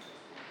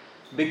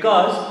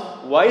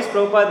 Because, why is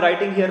Prabhupada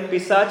writing here,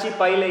 Pisachi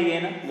paile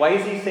yena? Why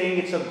is he saying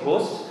it's a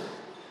ghost?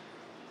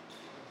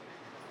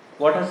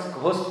 What has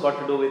ghost got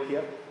to do with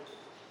here?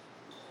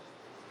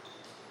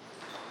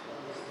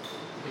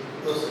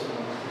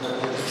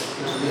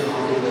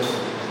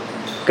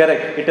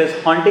 Correct, it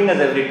is haunting us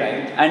every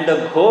time. And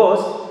the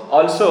ghost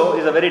also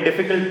is a very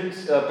difficult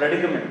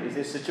predicament.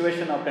 His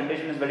situation or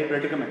condition is very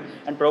predicament.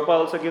 And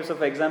Prabhupada also gives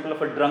an example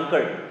of a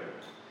drunkard.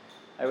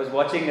 I was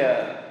watching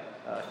a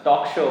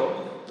talk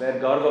show where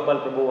Gaur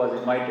Gopal Prabhu was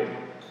invited.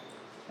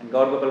 And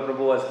Gaur Gopal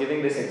Prabhu was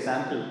giving this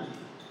example.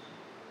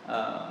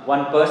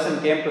 One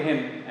person came to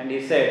him and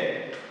he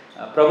said,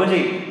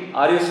 Prabhuji,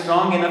 are you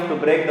strong enough to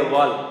break the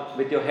wall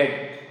with your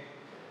head?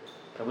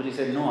 Prabhuji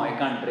said, no, I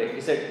can't break.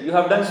 He said, you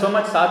have done so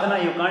much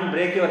sadhana, you can't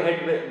break your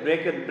head,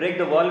 break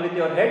the wall with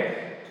your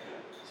head?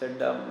 He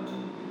said,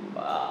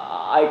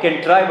 I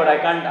can try, but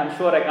I'm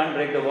sure I can't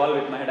break the wall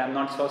with my head. I'm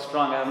not so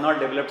strong. I have not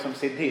developed some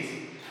siddhis.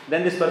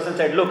 Then this person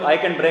said, look, I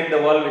can break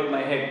the wall with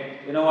my head.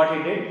 You know what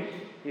he did?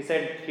 He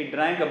said he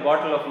drank a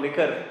bottle of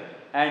liquor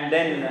and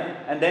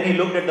then he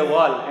looked at the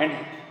wall, and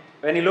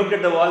when he looked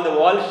at the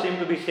wall seemed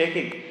to be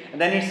shaking. And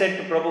then he said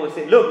to Prabhu, he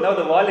said, look, now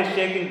the wall is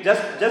shaking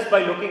just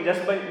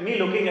by me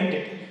looking at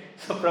it.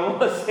 So Prabhu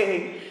was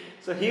saying,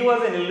 so he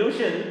was an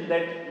illusion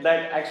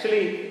that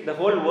actually the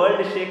whole world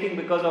is shaking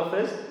because of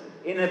his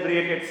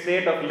inebriated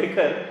state of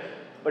liquor.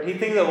 But he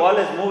thinks the wall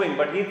is moving,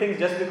 but he thinks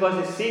just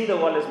because he's seeing the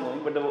wall is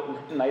moving,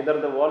 but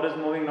neither the wall is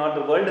moving nor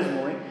the world is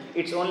moving.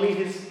 It's only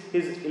his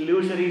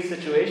illusory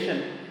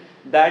situation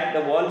that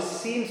the wall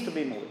seems to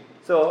be moving.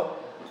 So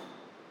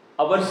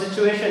our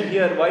situation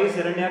here, why is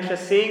Hiranyaksha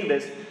saying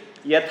this?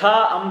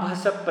 Yatha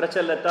ambhasa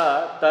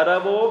prachalata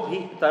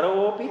taravopi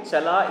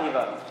chala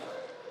iva.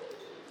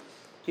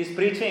 He's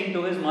preaching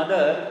to his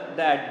mother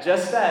that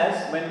just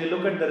as when we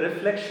look at the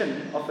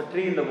reflection of a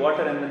tree in the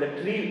water, and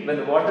when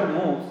the water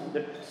moves,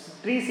 the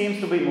tree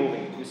seems to be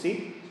moving, you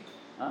see.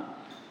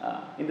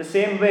 In the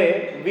same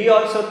way, we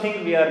also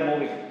think we are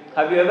moving.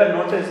 Have you ever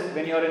noticed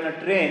when you are in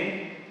a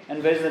train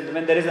and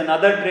when there is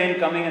another train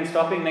coming and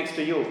stopping next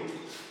to you,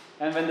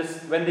 and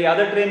when the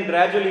other train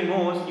gradually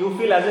moves, you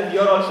feel as if you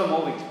are also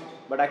moving,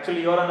 but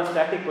actually you are on a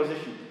static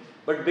position.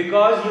 But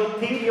because you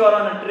think you are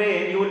on a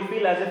train, you will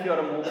feel as if you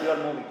are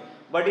moving.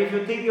 But if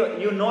you think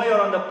you know you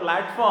are on the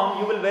platform,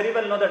 you will very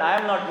well know that I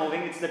am not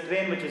moving, it's the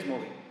train which is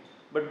moving.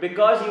 But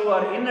because you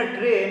are in a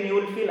train, you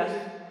will feel as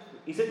if,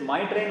 is it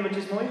my train which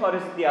is moving or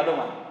is it the other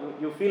one?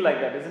 You feel like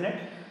that, isn't it?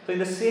 So in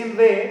the same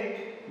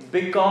way,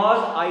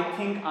 because I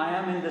think I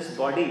am in this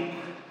body,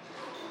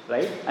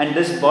 right? And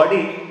this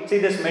body, see,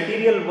 this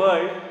material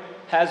world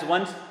has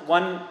one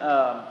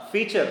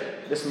feature.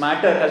 This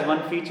matter has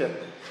one feature.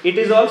 It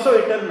is also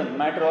eternal.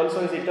 Matter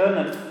also is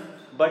eternal,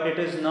 but it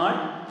is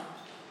not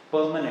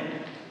permanent.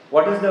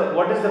 What is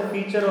the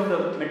feature of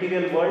the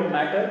material world?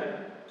 Matter.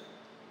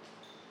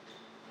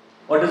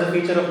 What is the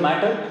feature of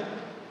matter?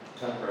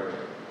 Temporary.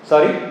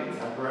 Sorry?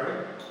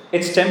 Temporary.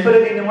 It's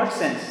temporary in what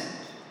sense?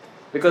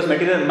 Because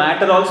material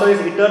matter also is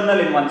eternal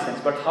in one sense.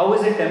 But how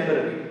is it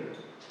temporary?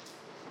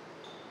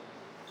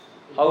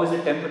 How is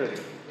it temporary?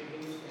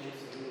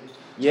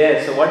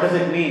 Yes, so what does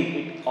it mean?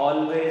 It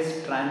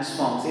always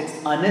transforms. It's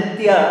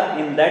anitya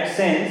in that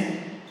sense.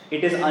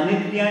 It is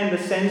anitya in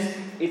the sense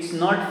it's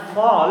not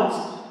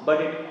false, but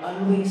it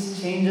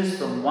always changes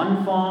from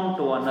one form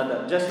to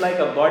another. Just like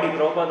a body,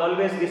 Prabhupada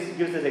always gives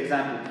this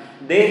example.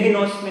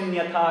 Dehinosmin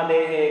yatha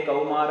dehe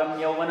kaumaram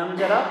yauvanam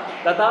jara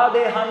tata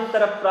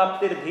dehantara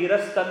praptir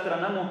dhiras tatra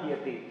na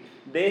muhyati.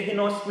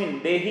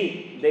 Dehinosmin,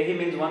 dehi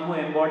means one who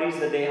embodies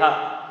the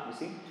deha. You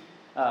see?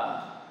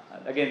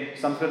 Again,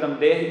 Sanskritam,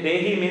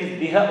 dehi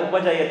means diha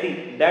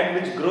upajayati. That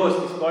which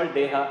grows is called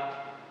deha.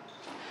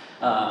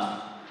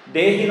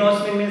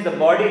 Dehinosmin means the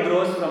body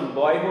grows from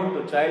boyhood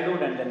to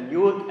childhood and then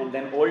youth and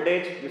then old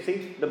age. You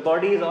see, the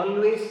body is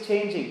always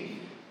changing.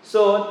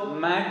 So,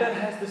 matter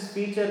has this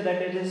feature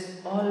that it is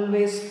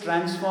always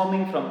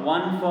transforming from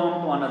one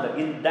form to another.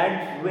 In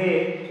that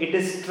way, it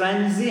is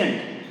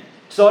transient.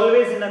 It's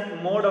always in a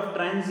mode of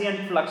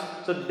transient flux.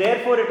 So,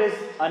 therefore, it is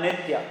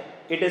anitya.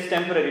 It is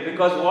temporary.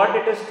 Because what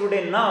it is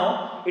today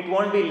now, it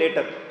won't be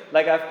later.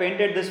 Like I've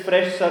painted this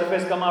fresh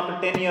surface, come after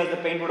 10 years, the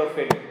paint would have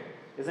faded.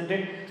 Isn't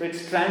it? So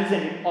it's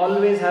transient. It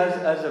always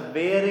has a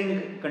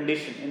varying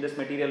condition in this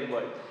material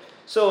world.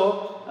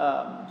 So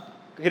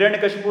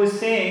Hiranyakashipu is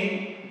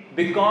saying,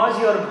 because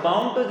you are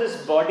bound to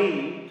this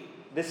body,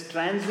 this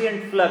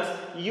transient flux,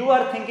 you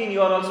are thinking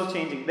you are also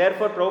changing.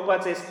 Therefore,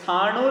 Prabhupada says,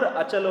 Thanur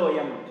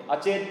achaloyam,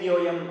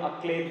 achetyoyam,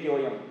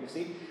 akledyoyam. You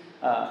see,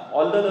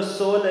 although the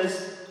soul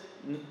is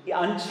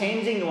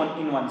unchanging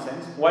in one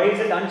sense. Why is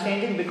it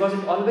unchanging? Because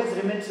it always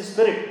remains a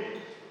spirit.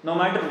 No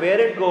matter where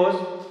it goes,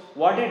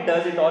 what it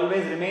does, it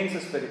always remains a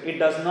spirit. It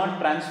does not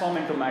transform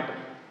into matter.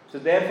 So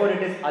therefore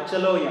it is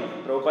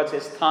achaloyam. Prabhupada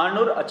says,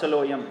 Thanur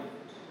achaloyam.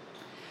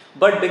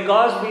 But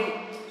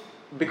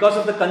because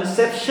of the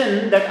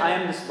conception that I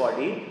am this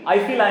body, I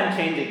feel I am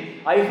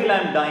changing. I feel I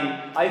am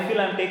dying. I feel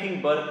I am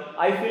taking birth.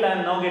 I feel I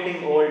am now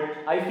getting old.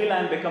 I feel I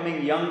am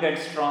becoming young and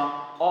strong.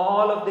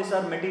 All of these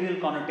are material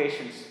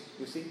connotations.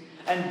 You see?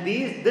 And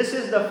this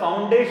is the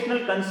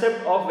foundational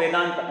concept of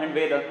Vedanta and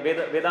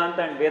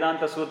Vedanta and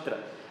Vedanta Sutra.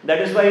 That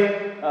is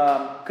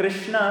why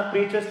Krishna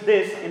preaches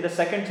this in the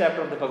second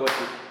chapter of the Bhagavad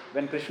Gita.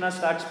 When Krishna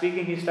starts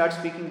speaking, he starts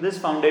speaking this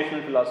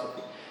foundational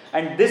philosophy.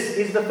 And this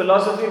is the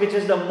philosophy which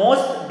is the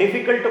most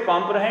difficult to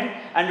comprehend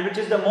and which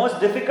is the most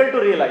difficult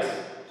to realize.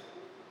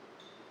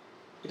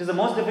 It is the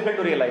most difficult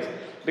to realize.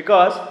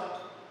 Because,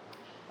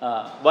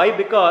 why?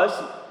 Because,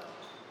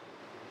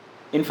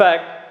 in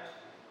fact,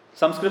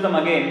 Sanskritam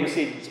again, you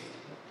see,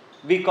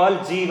 we call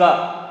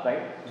Jiva,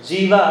 right?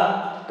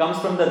 Jiva comes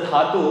from the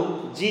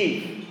dhatu,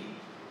 Jeev.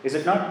 Is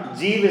it not?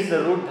 Jeev is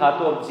the root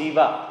dhatu of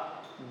Jiva.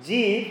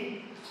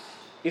 Jeev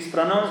is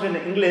pronounced in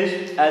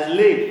English as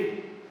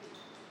live.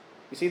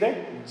 You see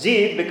that?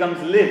 Jeev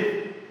becomes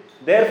live.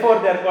 Therefore,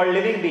 they are called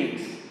living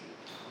beings.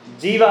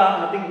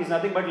 Jiva is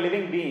nothing but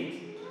living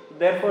beings.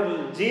 Therefore,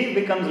 Jeev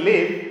becomes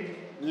live.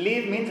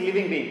 Live means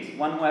living beings.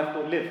 One who has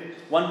to live.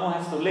 One who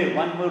has to live.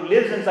 One who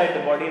lives inside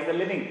the body is the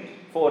living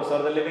force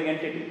or the living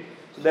entity.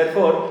 So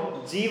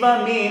therefore,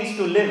 Jiva means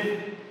to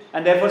live.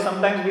 And therefore,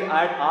 sometimes we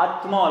add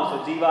Atma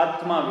also. Jiva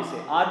Atma we say.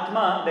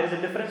 Atma, there is a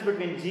difference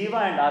between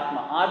Jiva and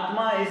Atma.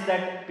 Atma is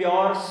that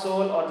pure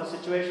soul or the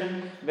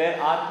situation where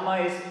Atma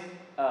is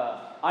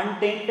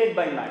untainted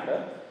by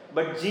matter.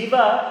 But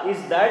Jiva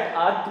is that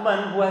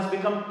Atman who has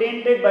become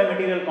tainted by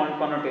material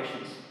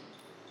connotations.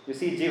 You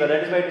see, Jiva,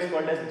 that is why it is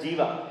called as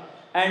Jiva.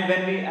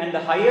 And the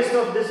highest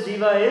of this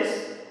Jiva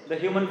is the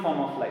human form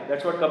of life.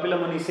 That's what Kapila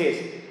Muni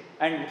says.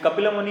 And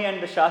Kapila Muni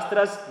and the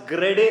Shastras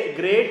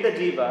grade the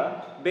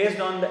Jiva based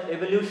on the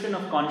evolution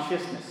of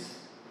consciousness.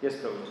 Yes,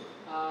 Prabhu.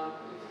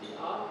 If the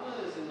Atma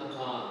is in the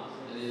heart,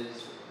 it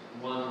is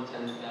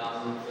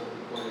 1/10,000th of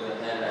the point of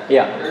the head.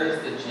 Yeah. Where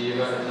is the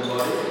Jiva in the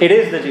body? It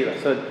is the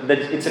Jiva. So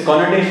it's a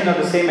connotation of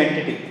the same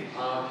entity.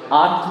 Okay.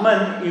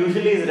 Atman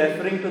usually is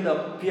referring to the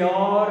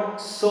pure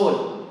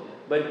soul.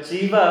 But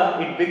Jiva,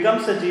 it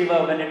becomes a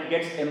Jiva when it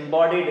gets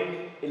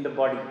embodied in the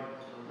body.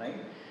 Right?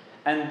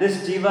 And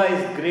this Jiva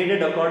is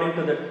graded according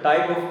to the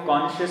type of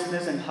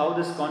consciousness and how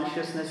this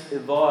consciousness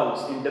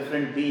evolves in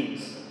different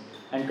beings.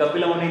 And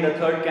Kapila Muni, the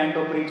third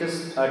canto,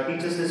 teaches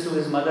this to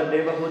his mother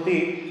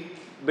Devahuti.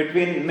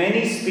 between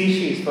many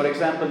species. For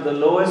example, the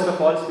lowest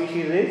of all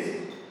species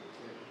is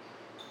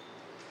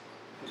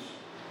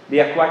the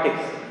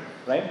aquatics,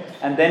 right?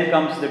 And then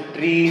comes the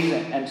trees,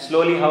 and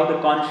slowly how the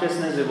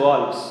consciousness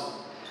evolves.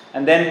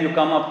 And then you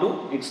come up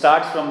to, it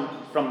starts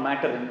from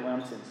matter in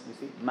one sense, you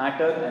see,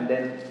 matter, and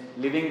then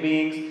living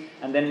beings,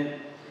 and then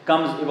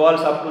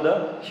evolves up to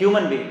the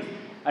human beings.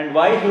 And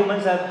why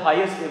humans have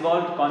highest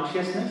evolved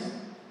consciousness?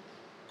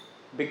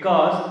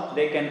 Because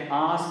they can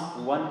ask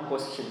one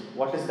question.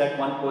 What is that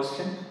one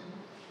question?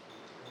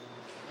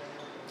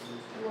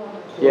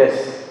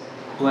 Yes,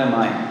 who am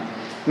I?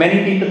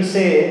 Many people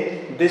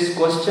say this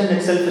question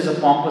itself is a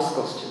pompous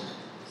question.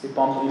 See, you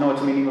know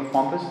what's the meaning of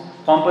pompous?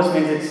 Pompous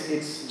means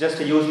it's just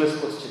a useless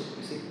question,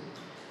 you see.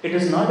 It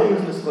is not a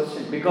useless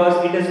question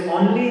because it is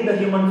only the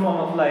human form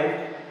of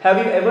life. Have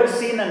you ever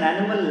seen an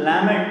animal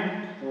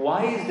lament,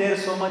 why is there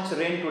so much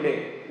rain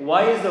today?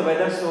 Why is the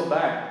weather so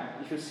bad?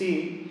 If you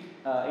see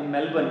in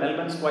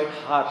Melbourne's quite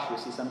harsh, you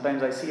see.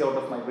 Sometimes I see out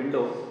of my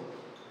window,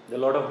 there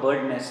are a lot of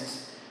bird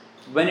nests.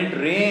 When it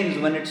rains,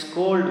 when it's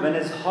cold, when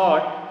it's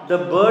hot, the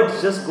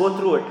birds just go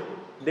through it.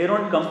 They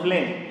don't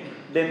complain.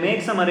 They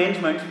make some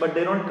arrangements, but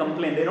they don't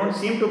complain. They don't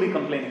seem to be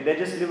complaining. They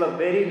just live a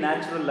very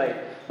natural life.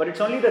 But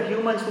it's only the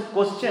humans who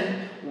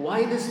question,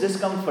 why this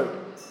discomfort?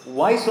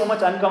 Why so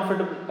much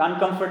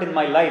uncomfort in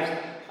my life?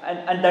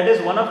 And that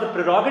is one of the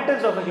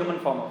prerogatives of a human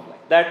form of life,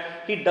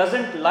 that he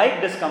doesn't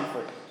like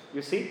discomfort,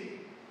 you see.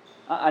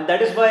 And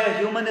that is why a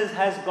human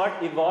has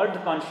got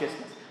evolved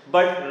consciousness.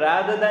 But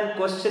rather than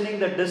questioning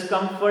the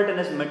discomfort in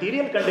his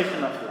material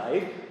condition of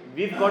life,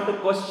 we've got to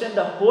question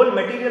the whole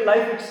material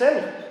life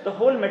itself. The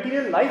whole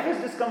material life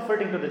is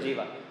discomforting to the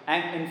jiva.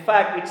 And in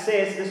fact, it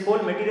says this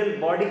whole material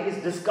body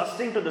is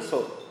disgusting to the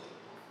soul.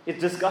 It's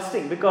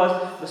disgusting because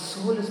the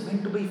soul is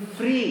meant to be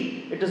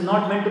free. It is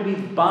not meant to be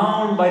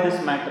bound by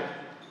this matter.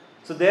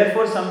 So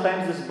therefore,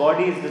 sometimes this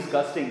body is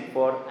disgusting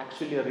for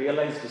actually a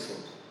realized soul.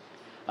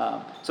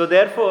 So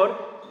therefore,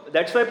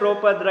 that's why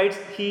Prabhupada writes,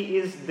 he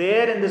is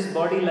there in this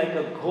body like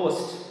a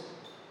ghost,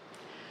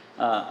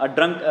 a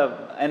drunk,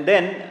 and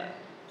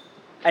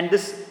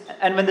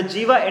when the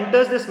jiva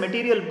enters this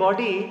material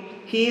body,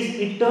 he is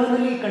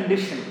eternally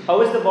conditioned.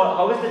 How is the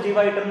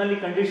jiva eternally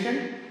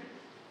conditioned?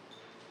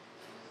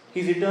 He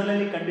is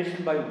eternally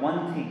conditioned by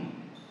one thing.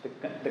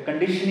 The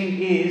conditioning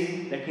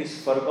is that he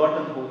has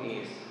forgotten who he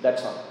is.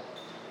 That's all.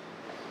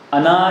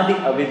 Anadi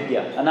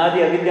avidya.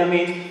 Anadi avidya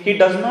means he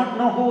does not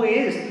know who he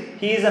is.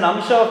 He is an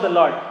amsha of the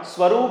Lord.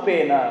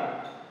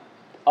 Swarupena.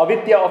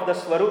 Avidya of the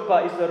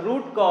Swarupa is the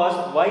root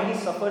cause why he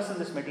suffers in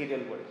this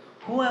material world.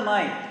 Who am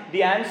I?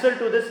 The answer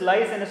to this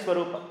lies in his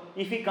Swarupa.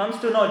 If he comes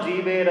to know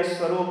Jivera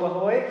Swarupa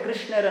Hoy,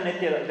 Krishna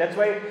Nitya. That's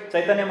why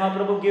Chaitanya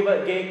Mahaprabhu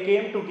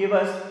came to give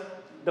us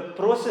the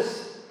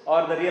process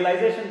or the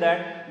realization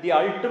that the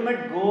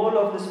ultimate goal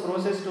of this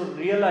process is to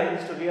realize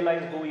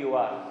who you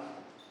are.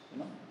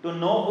 To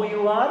know who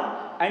you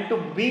are and to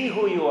be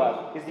who you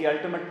are is the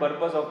ultimate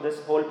purpose of this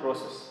whole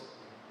process.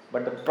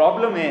 But the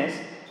problem is,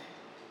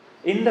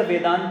 in the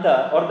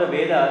Vedanta or the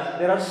Vedas,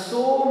 there are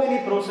so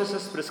many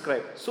processes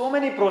prescribed. So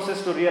many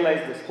processes to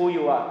realize this, who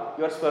you are,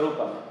 your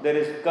Swarupa. There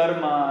is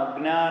karma,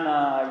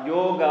 jnana,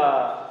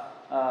 yoga,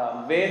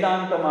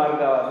 Vedanta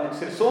marga.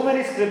 There are so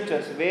many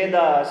scriptures,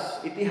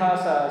 Vedas,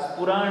 Itihasas,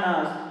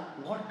 Puranas.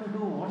 What to do,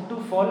 what to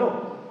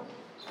follow.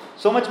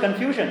 So much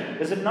confusion,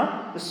 is it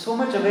not? There's so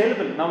much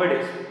available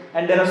nowadays.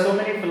 And there are so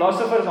many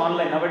philosophers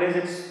online. Nowadays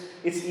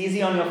it's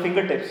easy on your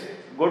fingertips.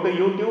 Go to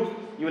YouTube,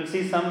 you will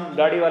see some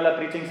gadiwala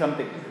preaching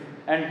something.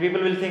 And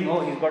people will think,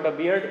 oh, he's got a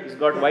beard, he's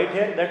got white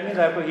hair, that means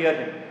I have to hear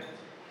him.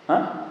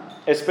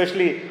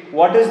 Especially,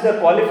 what is the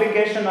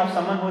qualification of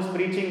someone who is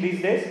preaching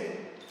these days?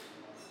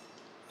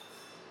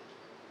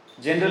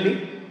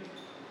 Generally,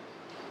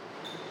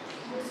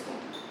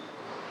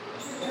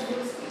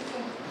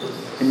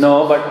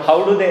 no, but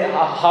how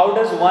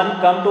does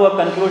one come to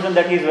a conclusion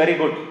that he is very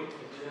good?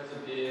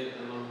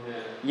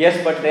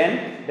 Yes, but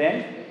then?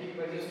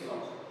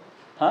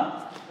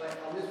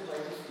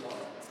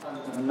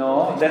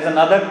 No, there's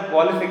another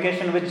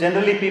qualification which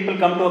generally people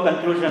come to a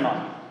conclusion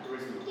on.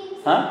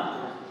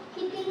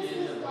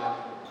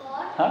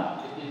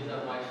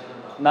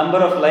 Number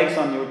of likes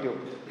on YouTube.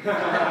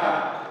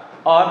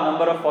 Or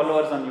number of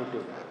followers on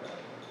YouTube.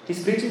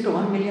 He's preaching to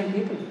 1 million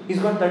people. He's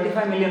got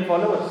 35 million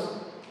followers.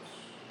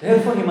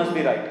 Therefore, he must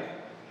be right.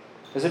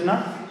 Is it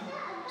not?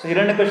 So,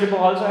 Hiranyakashipu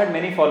also had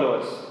many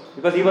followers.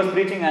 Because he was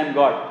preaching, I am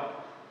God.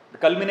 The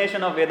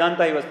culmination of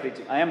Vedanta he was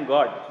preaching. I am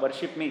God.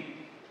 Worship me.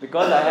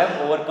 Because I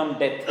have overcome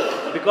death.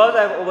 Because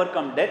I have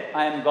overcome death,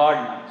 I am God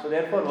now. So,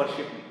 therefore,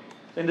 worship me.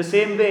 So, in the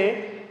same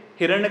way,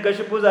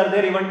 Hiranyakashipus are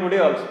there even today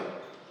also.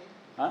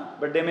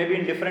 But they may be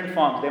in different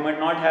forms. They might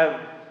not have,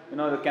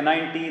 the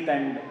canine teeth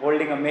and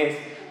holding a mace.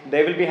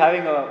 They might be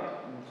having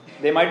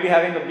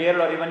a beard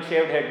or even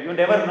shaved head. You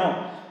never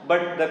know.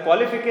 But the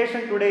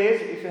qualification today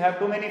is, if you have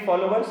too many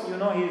followers,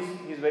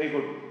 he's very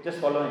good. Just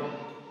follow him.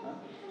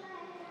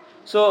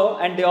 So,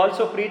 and they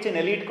also preach in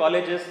elite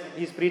colleges.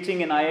 He's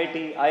preaching in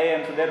IIT,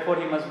 IIM. So, therefore,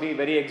 he must be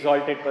very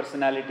exalted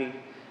personality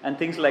and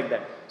things like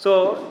that.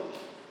 So,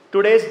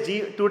 Today's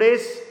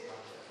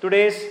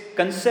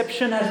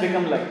conception has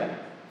become like that.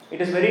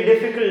 It is very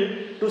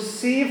difficult to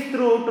sieve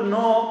through to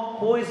know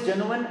who is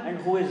genuine and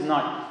who is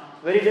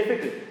not. Very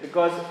difficult,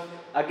 because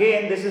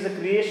again, this is a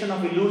creation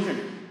of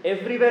illusion.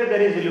 Everywhere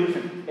there is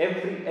illusion.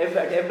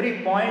 At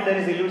every point there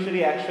is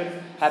illusory action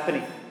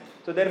happening.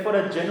 So therefore,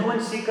 a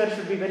genuine seeker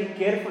should be very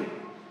careful.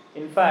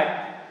 In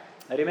fact,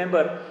 I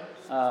remember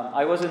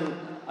I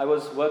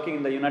was working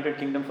in the United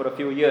Kingdom for a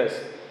few years,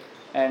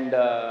 and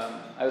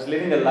I was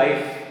living a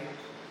life.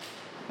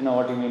 You know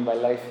what you mean by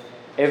life.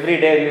 Every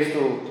day I used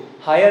to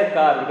hire a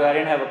car, because I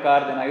didn't have a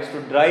car then. I used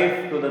to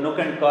drive to the nook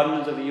and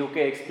corners of the UK,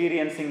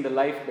 experiencing the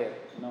life there.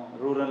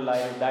 Rural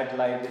life, that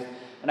life, this.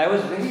 And I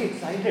was very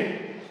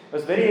excited. I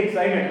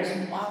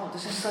said, wow,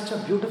 this is such a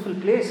beautiful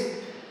place.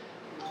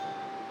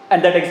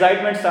 And that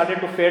excitement started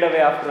to fade away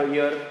after a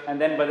year. And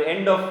then by the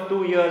end of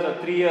 2 years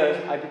or 3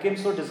 years, I became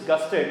so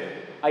disgusted.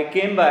 I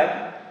came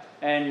back,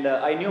 and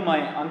I knew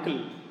my uncle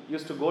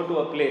used to go to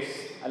a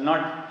place. I'll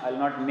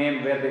not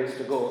name where they used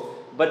to go.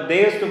 But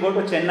they used to go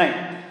to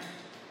Chennai.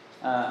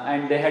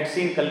 And they had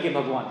seen Kalki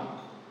Bhagwan.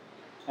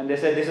 And they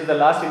said, this is the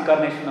last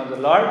incarnation of the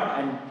Lord,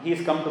 and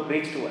He's come to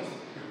preach to us.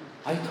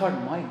 I thought,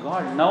 my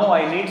God, now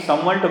I need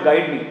someone to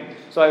guide me.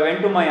 So I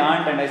went to my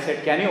aunt and I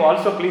said, can you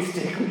also please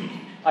take me?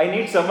 I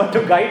need someone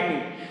to guide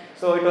me.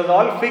 So it was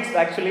all fixed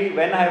actually.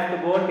 When I have to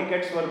go,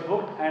 tickets were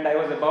booked and I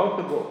was about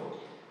to go.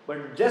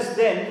 But just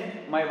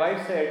then, my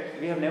wife said,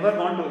 we have never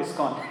gone to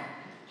ISKCON.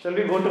 Shall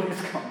we go to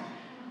ISKCON?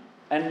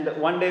 And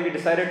one day we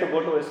decided to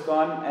go to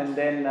ISKCON, and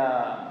then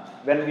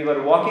when we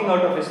were walking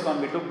out of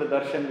ISKCON, we took the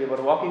darshan, we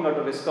were walking out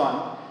of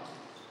ISKCON,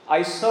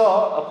 I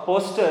saw a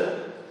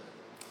poster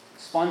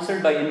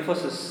sponsored by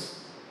Infosys,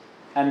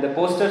 and the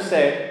poster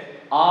said,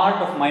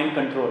 Art of Mind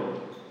Control.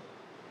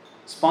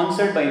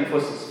 Sponsored by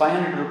Infosys,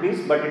 500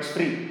 rupees, but it's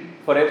free.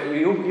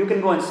 You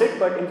can go and sit,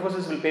 but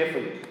Infosys will pay for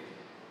you.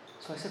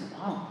 So I said,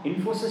 wow,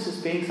 Infosys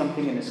is paying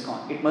something in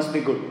ISKCON. It must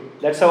be good.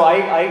 That's how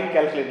I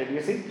calculated,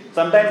 you see.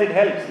 Sometimes it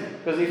helps.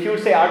 Because if you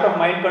say Art of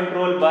Mind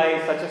Control by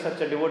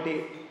such a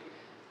devotee,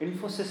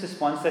 Infosys is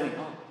sponsoring.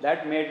 Oh,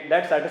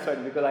 that satisfied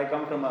me, because I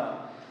come from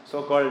a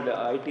so-called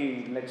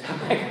IT lecture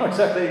background.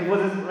 So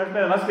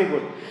Infosys must be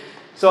good.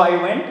 So I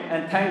went,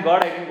 and thank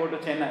God I didn't go to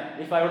Chennai.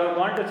 If I would have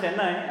gone to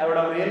Chennai, I would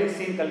have really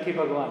seen Kalki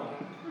Bhagwan.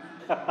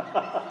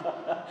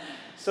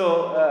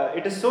 So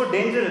it is so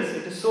dangerous.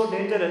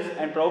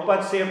 And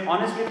Prabhupada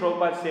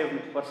saved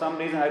me. For some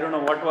reason, I don't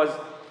know what was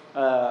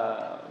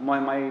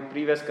my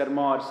previous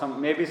karma, or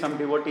maybe some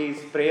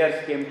devotees'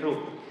 prayers came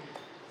true.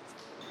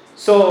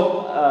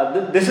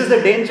 So this is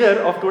the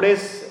danger of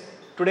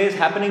today's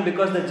happening,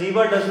 because the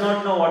jiva does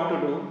not know what to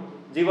do.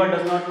 Jiva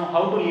does not know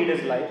how to lead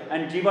his life,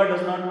 and jiva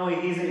does not know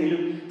he is in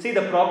illusion. See,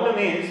 the problem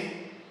is,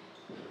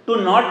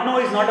 to not know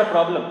is not a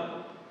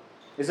problem.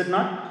 Is it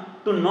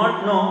not? To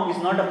not know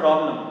is not a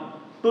problem.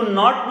 To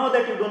not know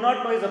that you do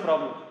not know is a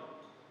problem.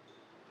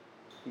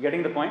 You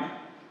getting the point?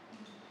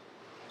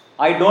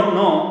 I don't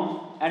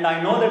know, and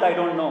I know that I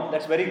don't know.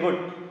 That's very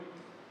good.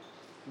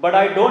 But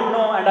I don't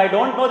know, and I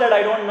don't know that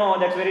I don't know.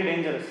 That's very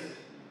dangerous.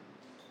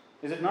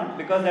 Is it not?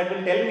 Because that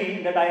will tell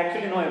me that I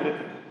actually know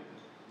everything.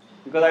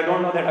 Because I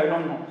don't know that I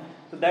don't know.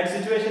 So that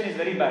situation is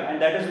very bad, and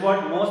that is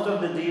what most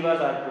of the jivas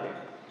are today.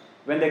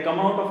 When they come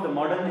out of the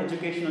modern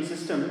educational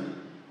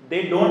system,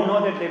 they don't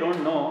know that they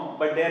don't know,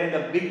 but they are in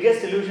the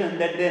biggest illusion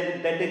that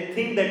they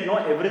think that know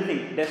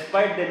everything,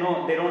 despite they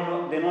know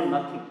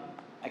nothing.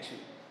 Actually,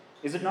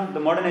 is it not?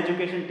 The modern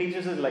education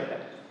teaches us like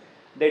that.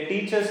 They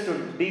teach us to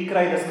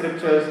decry the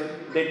scriptures.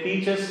 They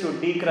teach us to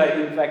decry.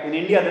 In fact, in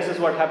India, this is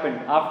what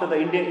happened after the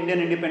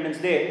Indian Independence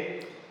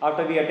Day.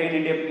 After we attained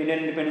Indian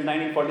independence,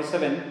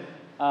 1947.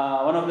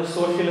 One of the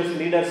socialist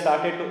leaders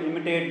started to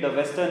imitate the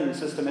Western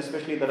system,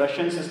 especially the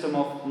Russian system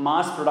of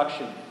mass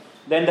production.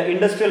 Then the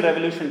Industrial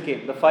Revolution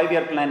came, the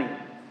 5-year planning.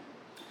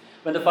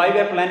 When the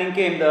 5-year planning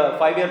came, the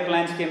 5-year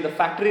plans came, the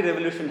factory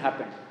revolution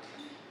happened.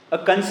 A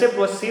concept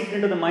was seeped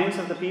into the minds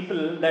of the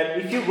people that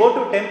if you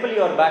go to temple,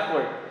 you are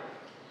backward.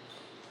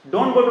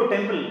 Don't go to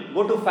temple,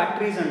 go to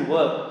factories and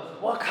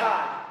work. Work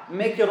hard,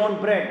 make your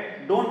own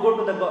bread. Don't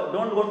go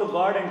to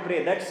God and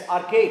pray. That's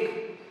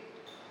archaic.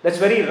 That's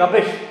very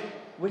rubbish,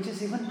 which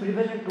is even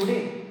prevalent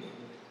today.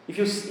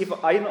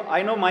 If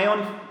I know my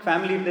own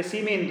family, if they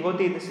see me in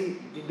dhoti, they see,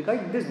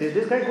 did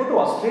this guy go to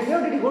Australia,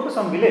 or did he go to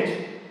some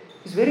village?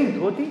 He's wearing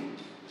dhoti.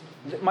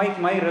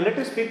 My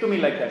relatives speak to me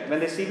like that when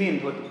they see me in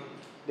dhoti.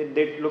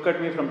 They look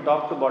at me from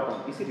top to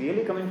bottom. Is he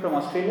really coming from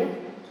Australia?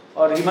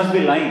 Or he must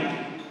be lying.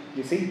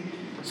 You see?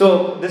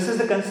 So this is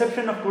the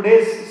conception of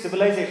today's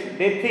civilization.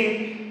 They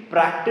think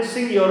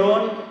practicing your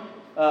own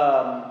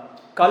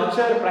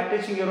culture,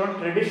 practicing your own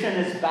tradition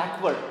is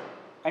backward.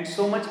 And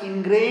so much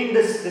ingrained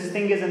this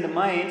thing is in the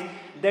mind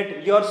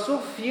that you are so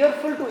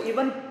fearful to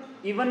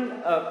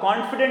even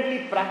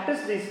confidently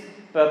practice these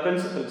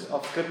principles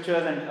of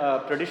scriptures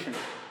and tradition.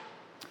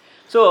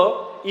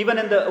 So even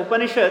in the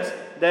Upanishads,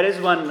 there is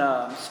one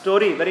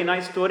story, very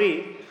nice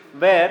story,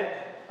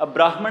 where a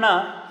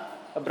Brahmana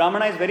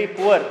is very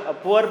poor. A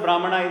poor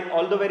Brahmana,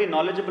 although very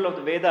knowledgeable of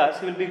the Vedas,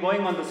 he will be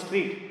going on the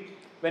street.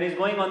 when he's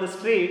going on the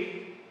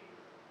street,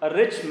 a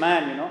rich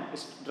man,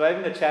 is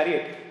driving a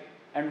chariot,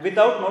 and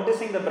without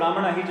noticing the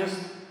Brahmana, he just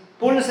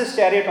pulls his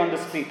chariot on the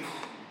street.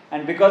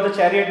 And because the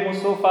chariot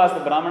moves so fast,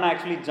 the Brahmana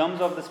actually jumps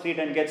off the street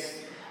and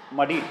gets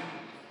muddied.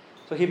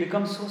 So he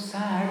becomes so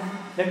sad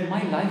that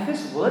my life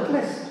is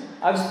worthless.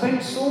 I've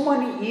spent so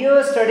many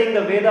years studying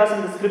the Vedas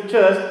and the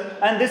scriptures,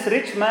 and this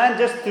rich man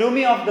just threw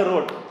me off the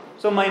road.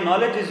 So my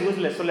knowledge is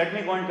useless. So let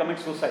me go and commit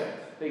suicide.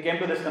 So he came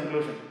to this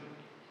conclusion.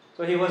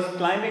 So he was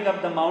climbing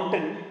up the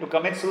mountain to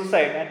commit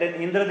suicide, and then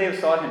Indradev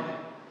saw him.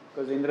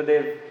 Because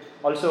Indradev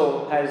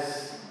also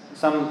has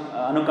some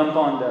anukampa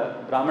on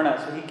the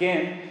Brahmana. So he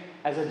came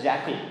as a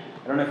jackal.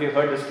 I don't know if you've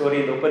heard the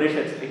story in the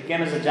Upanishads. He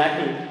came as a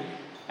jackal,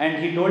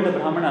 and he told the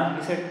Brahmana,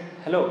 he said,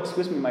 "Hello,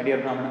 excuse me, my dear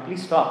Brahmana,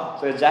 please stop."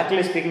 So a jackal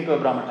is speaking to a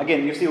Brahmana.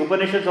 Again, you see,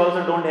 Upanishads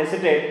also don't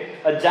hesitate.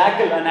 A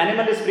jackal, an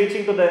animal is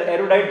preaching to the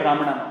erudite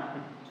Brahmana now.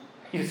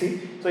 You see?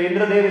 So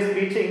Indradev is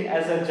preaching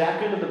as a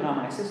jackal to the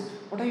Brahmana. He says,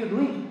 "What are you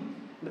doing?"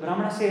 The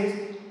Brahmana says,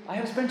 "I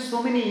have spent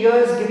so many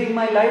years giving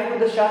my life to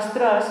the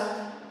Shastras,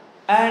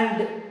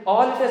 and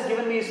all it has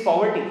given me is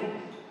poverty.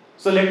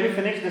 So let me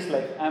finish this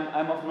life.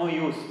 I'm of no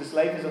use. This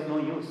life is of no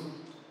use."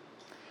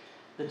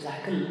 The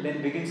jackal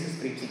then begins his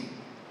preaching.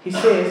 He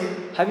says,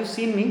 "Have you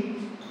seen me?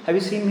 Have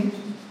you seen me?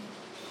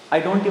 I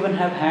don't even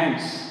have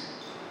hands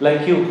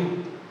like you.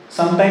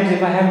 Sometimes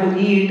if I have to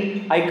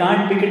eat, I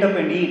can't pick it up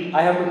and eat.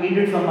 I have to eat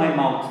it from my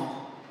mouth.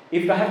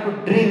 If I have to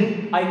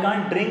drink, I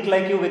can't drink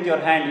like you with your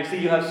hand. You see,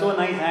 you have so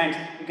nice hands.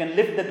 You can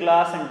lift the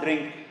glass and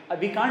drink.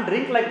 We can't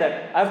drink like that.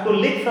 I have to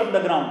lick from the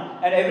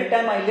ground. And every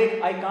time I lick,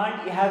 I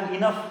can't have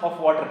enough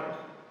of water.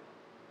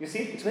 You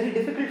see, it's very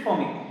difficult for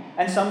me.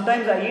 And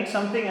sometimes I eat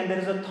something and there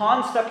is a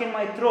thorn stuck in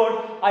my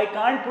throat. I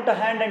can't put a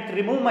hand and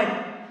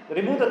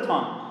remove the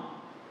thorn.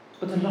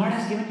 But the Lord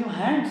has given you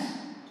hands.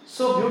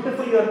 So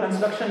beautiful your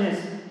construction is.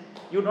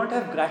 You don't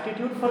have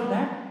gratitude for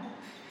that.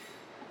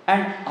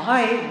 And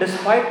I,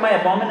 despite my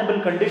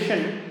abominable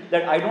condition,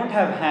 that I don't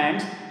have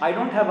hands, I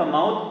don't have a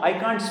mouth, I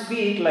can't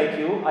speak like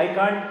you, I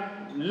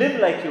can't live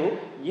like you,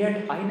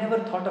 yet I never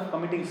thought of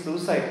committing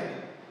suicide.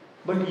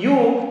 But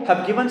you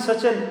have given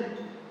such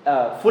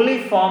a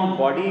fully formed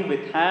body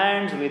with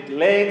hands, with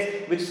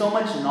legs, with so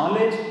much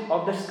knowledge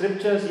of the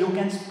scriptures. You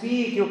can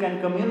speak, you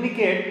can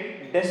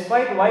communicate.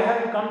 Despite, why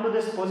have you come to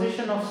this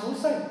position of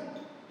suicide?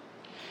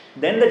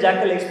 Then the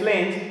jackal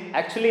explains,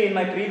 actually in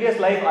my previous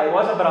life I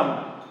was a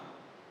Brahman.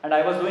 And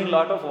I was doing a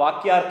lot of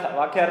Vakyartha.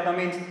 Vakyartha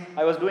means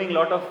I was doing a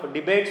lot of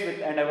debates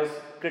and I was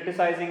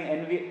criticizing,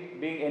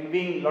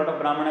 envying a lot of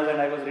Brahmanas, and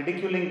I was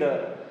ridiculing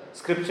the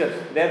scriptures.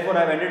 Therefore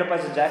I have ended up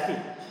as a jackal.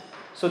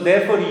 So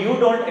therefore you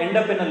don't end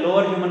up in a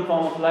lower human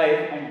form of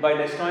life and by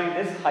destroying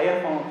this higher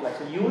form of life.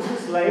 So use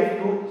this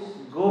life to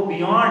go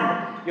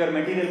beyond your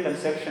material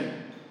conception.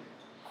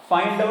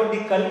 Find out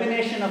the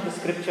culmination of the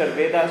scripture.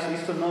 Vedas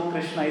is to know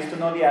Krishna, is to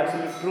know the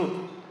absolute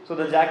truth. So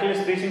the jackal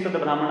is preaching to the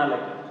Brahmana like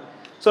that.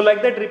 So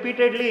like that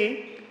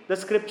repeatedly, the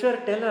scripture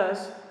tells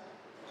us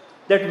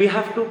that we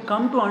have to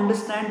come to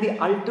understand the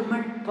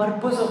ultimate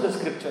purpose of the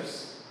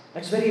scriptures.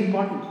 That's very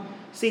important.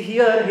 See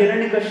here,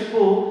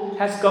 Hiranyakashipu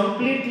has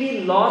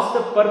completely lost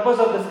the purpose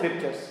of the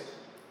scriptures.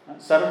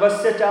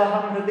 Sarvasya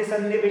chaham hridi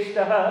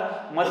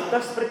sannivishtaha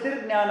mattas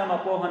pratirjnanam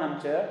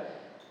apohanam cha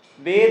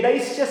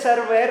vedaischa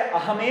sarver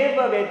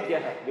ahameva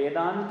vedyah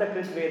vedanta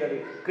krit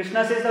vedavi.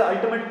 Krishna says the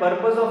ultimate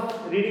purpose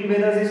of reading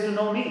Vedas is to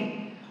know me.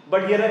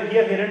 But here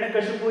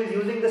Hiranyakashipu is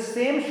using the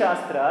same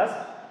Shastras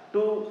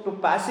to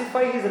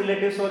pacify his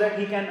relatives so that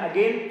he can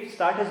again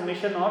start his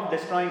mission of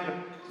destroying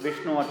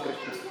Vishnu or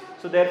Krishna.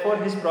 So therefore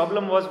his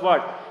problem was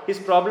what? His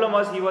problem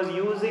was he was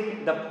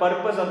using the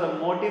purpose or the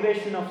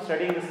motivation of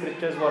studying the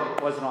scriptures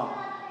was wrong.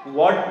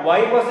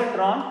 Why was it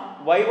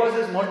wrong? Why was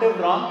his motive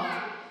wrong?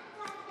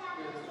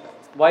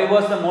 Why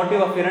was the motive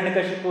of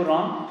Hiranyakashipu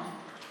wrong?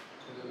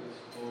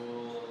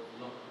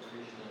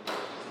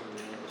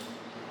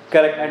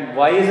 Correct. And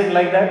why is it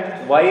like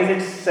that? Why is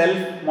it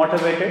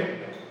self-motivated?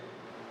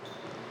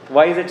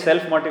 Why is it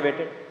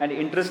self-motivated? And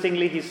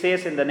interestingly, he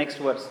says in the next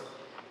verse,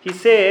 he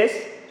says,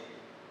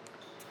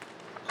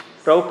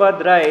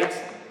 Prabhupada writes,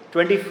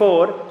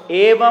 24,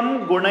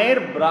 Evam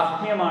gunair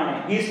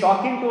brahmyamane. He is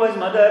talking to his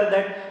mother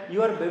that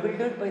you are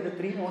bewildered by the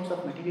three modes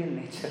of material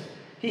nature.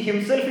 He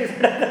himself is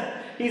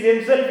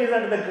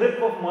under the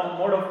grip of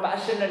mode of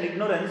passion and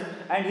ignorance,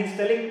 and he is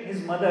telling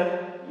his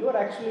mother, you are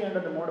actually under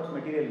the mode of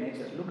material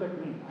nature. Look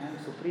at me, I am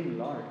Supreme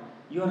Lord.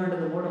 You are under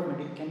the mode of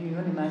material. Can you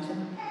even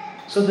imagine?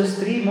 So these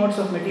three modes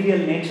of material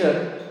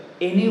nature,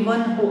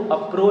 anyone who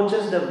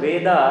approaches the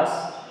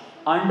Vedas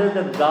under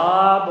the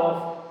garb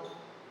of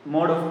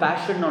mode of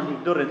passion or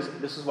ignorance,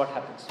 this is what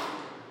happens.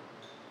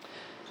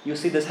 You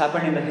see this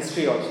happened in the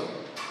history also.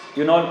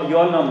 You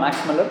all know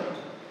Max Muller?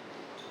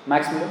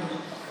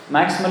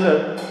 Max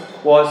Muller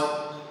was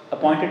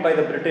appointed by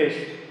the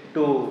British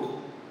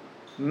to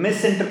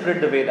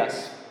misinterpret the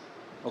Vedas.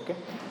 Okay?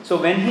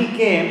 So when he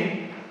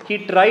came,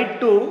 he tried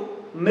to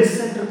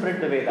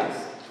misinterpret the Vedas.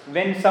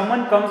 When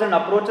someone comes and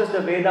approaches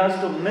the Vedas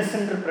to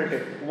misinterpret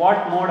it,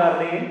 what mode are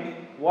they in?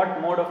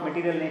 What mode of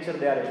material nature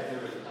they are in?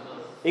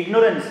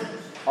 Ignorance.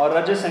 or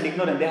rajas and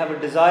ignorance. They have a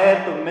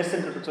desire to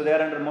misinterpret. So they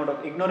are under mode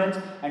of ignorance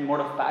and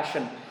mode of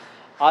passion.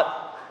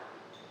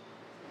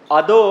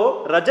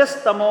 Ado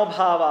rajas tamo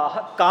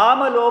bhavaha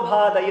kama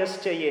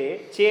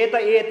lobhadayaschaye cheta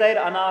etair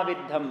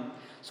anavidham.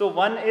 So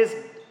one is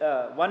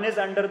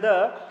under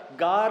the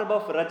garb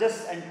of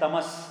rajas and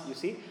tamas. You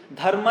see,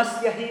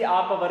 dharmasya hi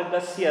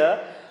apavargasya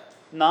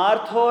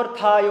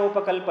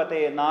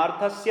narthorthayopakalpate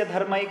narthasya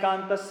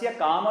dharmaikantasya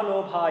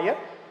kamalobhaya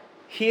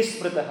hi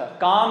smritaha.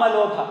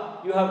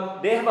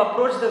 Kamalobha. They have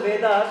approached the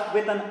Vedas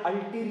with an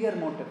ulterior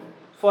motive.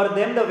 For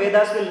them, the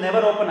Vedas will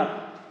never open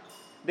up.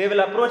 They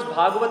will approach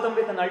Bhagavatam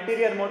with an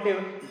ulterior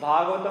motive.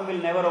 Bhagavatam will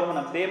never open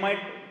up. They might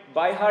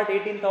by heart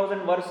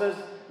 18,000 verses.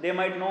 They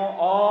might know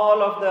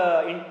all of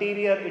the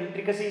interior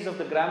intricacies of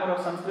the grammar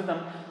of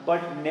Sanskritam,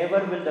 but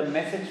never will the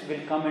message will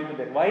come into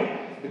that. Why?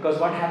 Because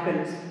what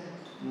happens?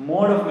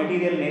 Mode of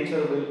material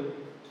nature will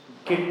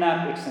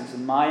kidnap its sense.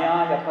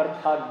 Maya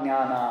yapartha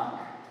jnana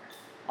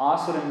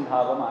asuram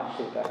bhavam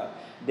ashitaha.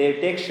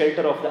 They take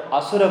shelter of the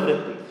asura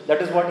vritti.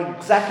 That is what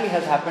exactly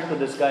has happened to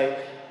this guy.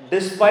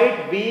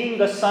 Despite being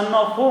the son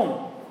of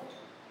whom?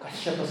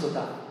 Kashyapa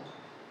Sutta.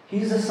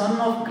 He is the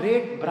son of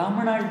great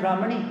Brahmana and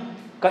Brahmani.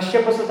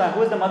 Kashyapa Sutta,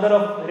 who is the mother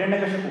of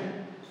Hiranyakashipu?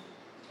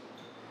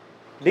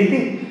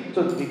 Diti.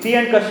 So Diti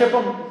and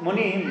Kashyapa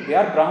Muni, they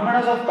are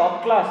Brahmanas of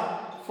top class.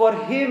 For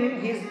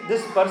him,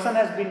 this person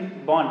has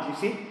been born, you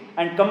see,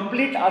 and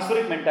complete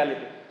Asuric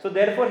mentality. So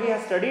therefore he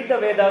has studied the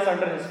Vedas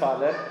under his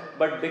father,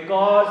 but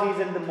because he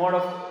is in the mode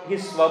of,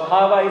 his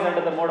Svabhava is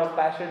under the mode of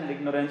passion and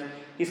ignorance,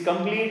 he is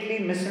completely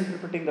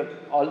misinterpreting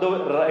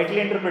although rightly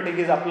interpreting,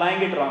 he is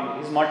applying it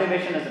wrongly. His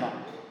motivation is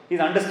wrong. His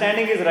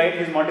understanding is right,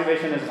 his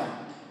motivation is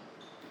wrong.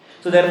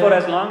 So therefore,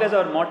 as long as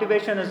our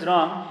motivation is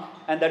wrong,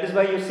 and that is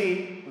why you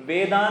see,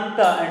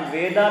 Vedanta and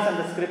Vedas and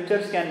the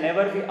scriptures can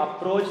never be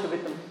approached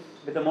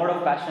with a mode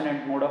of passion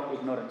and mode of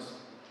ignorance.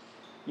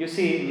 You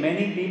see,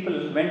 many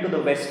people went to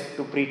the West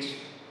to preach.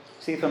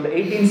 See, from the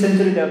 18th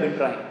century they have been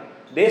trying.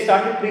 They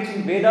started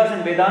preaching Vedas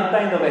and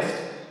Vedanta in the West.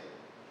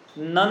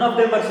 None of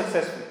them were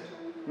successful.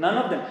 None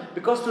of them.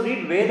 Because to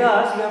read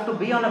Vedas, you have to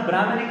be on a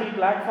Brahmanical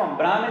platform.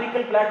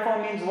 Brahmanical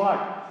platform means what?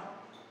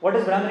 What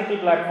does Brahmanical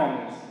platform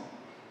mean?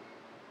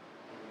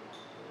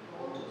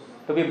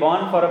 To be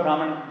born for a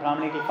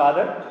Brahmanical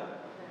father?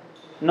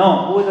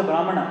 No. Who is a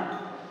Brahmana?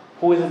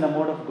 Who is in the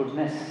mode of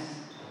goodness?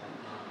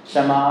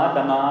 Shama,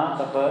 Dama,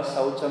 Tapa,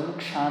 Saucham,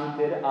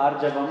 Kshantir,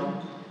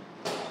 Arjavam.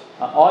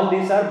 All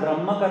these are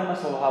Brahma Karma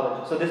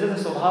Svabhava. So this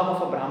is the Svabhava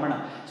of a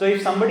Brahmana. So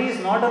if somebody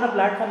is not on a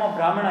platform of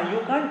Brahmana, you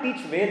can't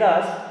teach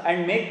Vedas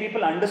and make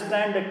people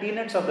understand the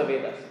tenets of the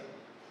Vedas.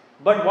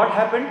 But what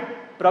happened?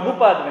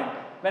 Prabhupada went.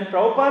 When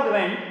Prabhupada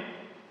went,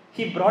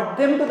 he brought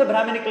them to the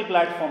Brahmanical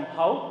platform.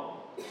 How?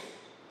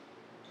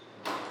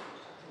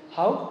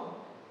 How?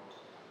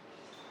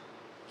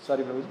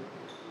 Sorry, Prabhuji.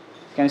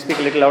 Can you speak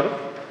a little louder?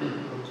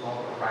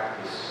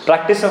 Practice.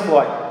 Practice of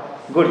what?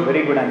 Good,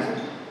 very good answer.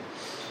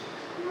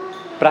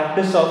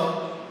 Practice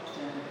of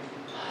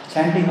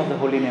chanting of the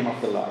holy name of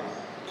the Lord.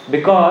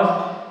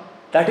 Because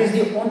that is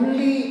the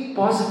only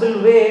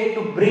possible way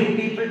to bring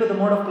people to the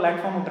mode of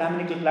platform, of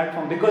Brahmanical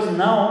platform. Because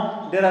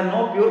now there are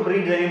no pure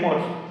breeds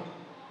anymore.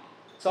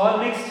 It's all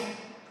mixed.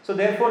 So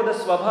therefore the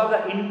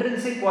Svabhava, the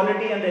intrinsic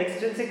quality and the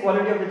extrinsic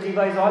quality of the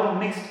Jiva is all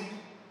mixed.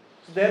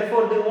 So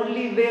therefore the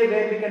only way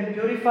where we can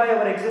purify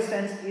our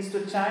existence is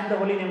to chant the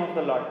holy name of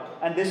the Lord.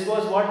 And this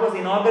was what was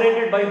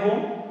inaugurated by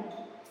whom?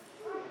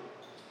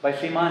 By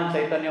Shriman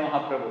Chaitanya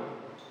Mahaprabhu.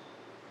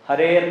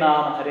 Harer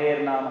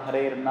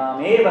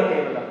Nam, eva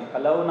kevalam,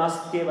 kalau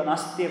nastyeva,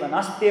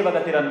 nastyeva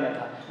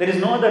gatiranyatha. There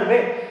is no other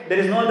way. There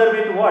is no other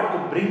way to what? To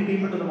bring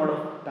people to the mode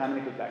of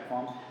Brahmanical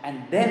platform.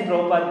 And then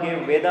Prabhupada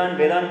gave Veda and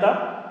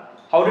Vedanta.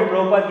 How did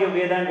Prabhupada give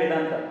Veda and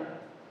Vedanta?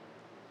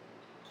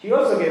 He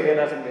also gave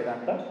Vedas and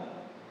Vedanta.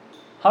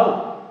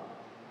 How?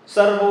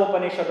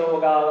 Sarvopanishado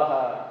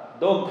gavaha,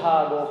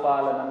 dogdha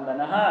gopala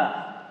nandanaha,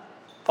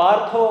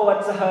 partho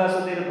vatsaha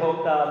sudhir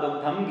bhokta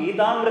dugdham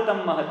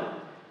gitamritam mahatu.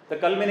 The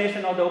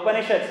culmination of the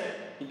Upanishads,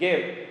 he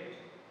gave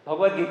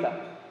Bhagavad Gita.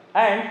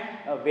 And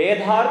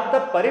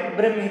Vedhartha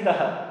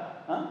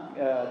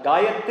Paribrimhitaha,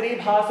 Gayatri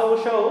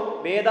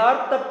Bhasaushav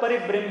Vedhartha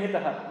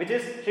Paribrimhitaha, which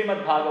is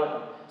Srimad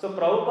Bhagavatam. So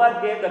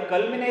Prabhupada gave the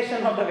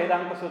culmination of the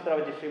Vedanta Sutra,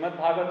 which is Srimad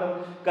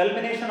Bhagavatam,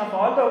 culmination of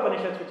all the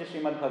Upanishads, which is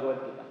Srimad Bhagavad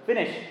Gita.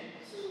 Finish.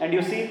 And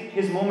you see,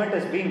 his movement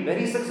has been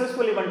very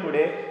successful even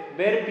today,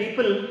 where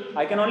people,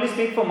 I can only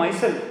speak for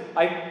myself,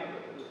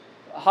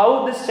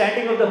 how this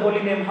chanting of the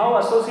holy name, how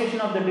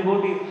association of the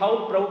devotees,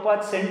 how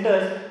Prabhupada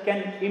centers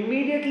can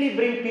immediately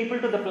bring people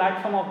to the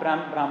platform of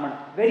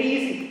Brahmana. Very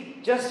easy,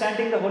 just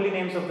chanting the holy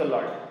names of the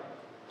Lord.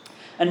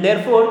 And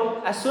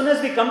therefore, as soon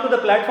as we come to the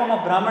platform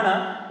of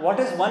Brahmana, what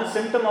is one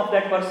symptom of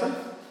that person?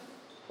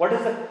 What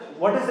is the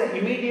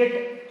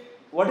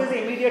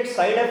immediate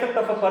side effect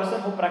of a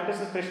person who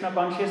practices Krishna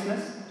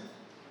consciousness?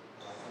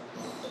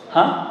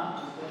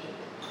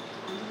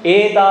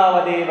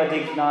 Etavadeva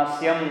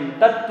jignasyam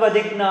tattva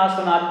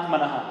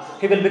jignasunatmanaha.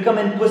 He will become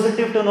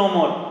inquisitive to know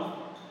more.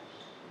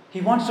 He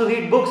wants to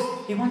read books.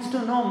 He wants to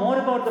know more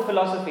about the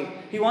philosophy.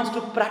 He wants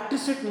to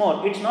practice it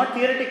more. It's not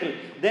theoretical.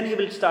 Then he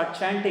will start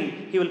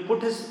chanting. He will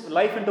put his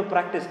life into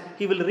practice.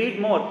 He will read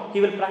more. He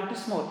will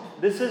practice more.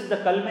 This is the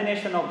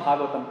culmination of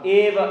Bhagavatam.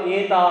 Eva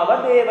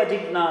etavadeva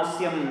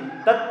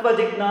jignasyam tattva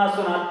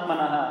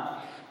jignasunatmanaha.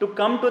 To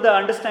come to the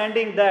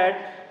understanding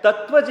that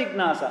tattva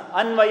jignasa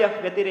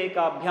anvaya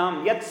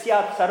vyatirekabhyam yat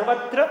syat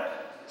sarvatra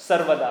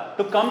sarvada.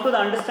 To come to the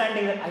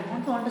understanding that I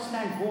want to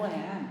understand who I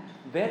am.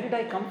 Where did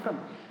I come from?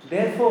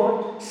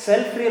 Therefore,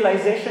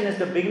 self-realization is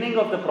the beginning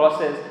of the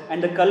process,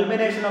 and the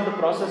culmination of the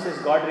process is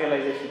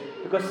God-realization.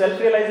 Because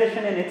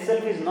self-realization in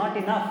itself is not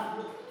enough.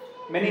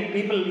 Many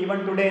people,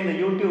 even today in the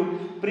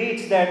YouTube,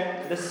 preach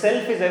that the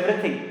self is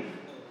everything.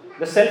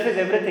 The self is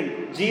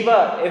everything.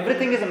 Jiva,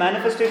 everything is a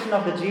manifestation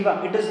of the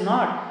Jiva. It is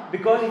not.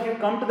 Because if you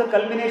come to the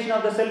culmination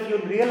of the self, you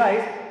will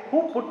realize,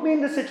 who put me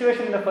in this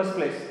situation in the first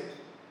place?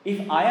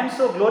 If I am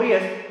so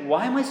glorious,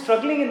 why am I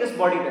struggling in this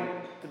body then?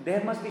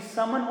 There must be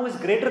someone who is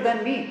greater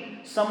than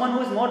me, someone who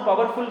is more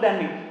powerful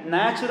than me.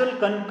 Natural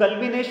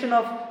culmination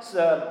of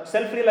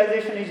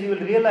self-realization is you will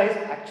realize,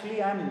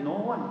 actually I am no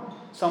one.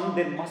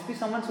 There must be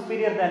someone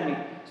superior than me.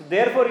 So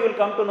therefore you will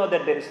come to know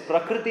that there is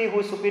Prakriti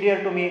who is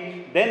superior to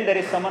me. Then there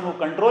is someone who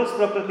controls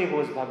Prakriti who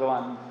is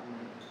Bhagavan.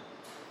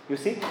 You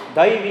see,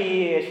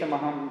 Daivi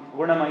eshamaham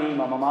gunamayi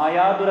mama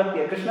maya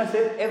duratya. Krishna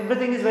says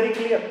everything is very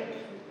clear.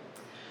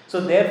 So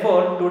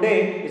therefore,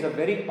 today is a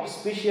very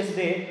auspicious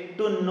day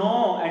to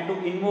know and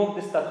to invoke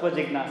this Tattva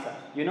Jignasa.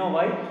 You know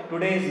why?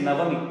 Today is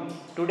Navami.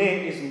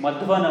 Today is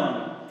Madhva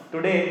Navami.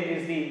 Today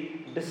is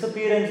the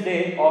disappearance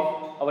day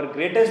of our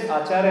greatest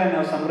Acharya in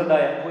our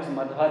Sampradaya, who is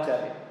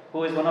Madhvacharya,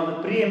 who is one of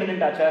the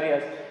preeminent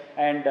Acharyas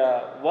and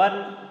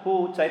one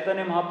who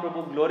Chaitanya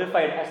Mahaprabhu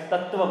glorified as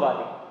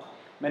Tattvavadi.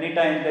 Many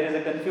times there is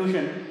a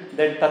confusion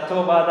that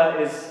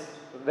Tattvavada is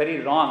very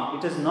wrong.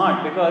 It is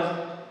not,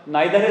 because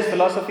neither his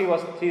philosophy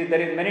was, there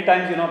is many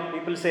times,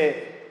 people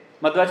say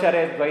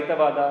Madhvacharya is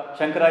Dvaitavada,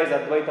 Shankara is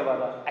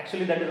Advaitavada.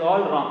 Actually, that is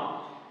all wrong.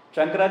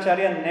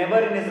 Shankaracharya never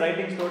in his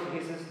writings told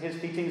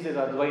his teachings is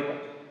Advaita.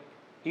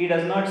 He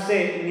does not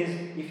say,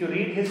 if you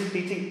read his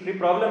teaching, the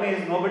problem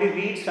is nobody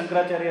reads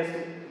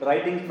Shankaracharya's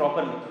writings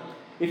properly.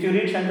 If you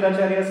read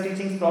Shankaracharya's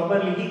teachings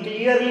properly, he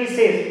clearly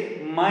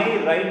says,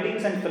 my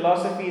writings and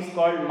philosophy is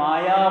called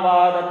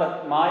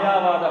Mayavada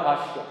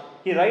Bhashya.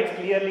 He writes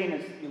clearly in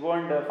his, you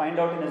won't find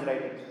out in his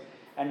writings.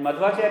 And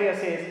Madhvacharya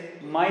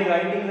says, my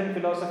writings and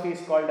philosophy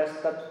is called as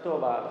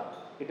Tattvavada.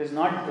 It is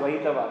not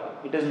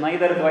Dvaitavada. It is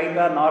neither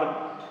Dvaita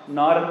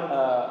nor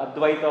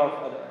Advaita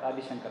of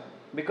Adi Shankara.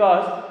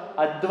 Because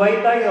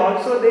Advaita is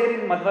also there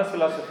in Madhva's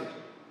philosophy.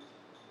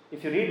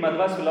 If you read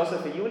Madhva's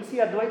philosophy, you will see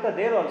Advaita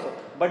there also.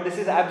 But this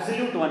is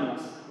absolute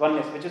oneness,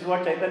 which is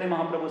what Chaitanya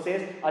Mahaprabhu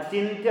says,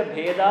 Achintya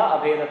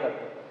Bheda Abheda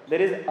Tattva.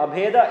 There is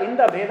Abheda in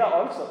the Abheda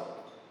also.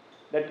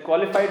 That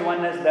qualified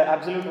oneness, the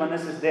absolute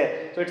oneness is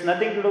there. So it's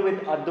nothing to do with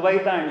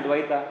Advaita and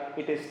Dvaita.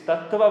 It is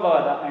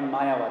Tattvavada and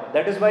Mayavada.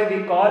 That is why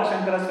we call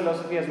Shankara's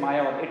philosophy as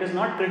Mayavada. It is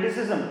not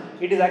criticism.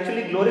 It is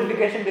actually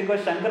glorification,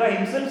 because Shankara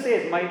himself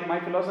says, my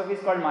philosophy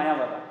is called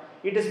Mayavada.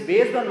 It is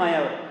based on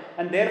Mayavada.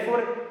 And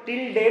therefore,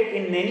 till date,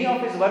 in any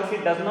of his works, he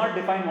does not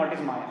define what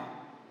is Maya.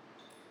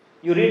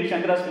 You read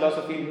Shankara's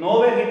philosophy,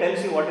 nowhere he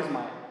tells you what is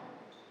Maya.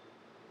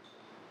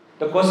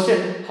 The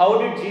question, how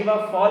did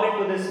Jiva fall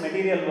into this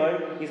material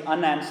world, is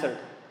unanswered.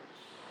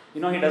 He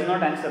does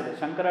not answer this.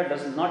 Shankara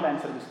does not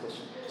answer this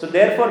question. So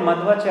therefore,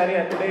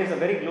 Madhvacharya, today is a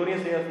very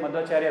glorious day of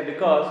Madhvacharya,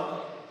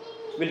 because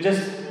we'll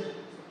just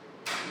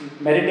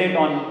meditate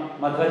on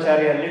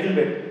Madhvacharya a little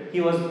bit. He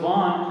was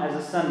born as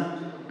a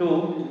son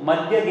to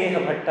Madhya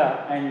Geha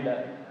Bhatta and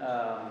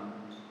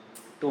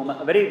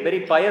to very,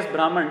 very pious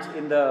Brahmins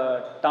in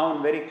the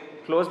town very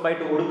close by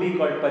to Udupi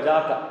called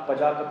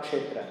Pajaka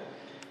Kshetra.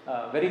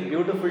 Very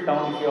beautiful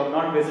town. If you have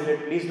not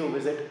visited, please do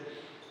visit.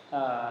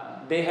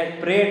 They had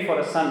prayed for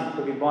a son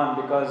to be born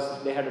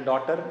because they had a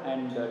daughter,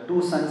 and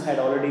 2 sons had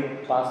already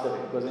passed away,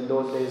 because in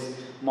those days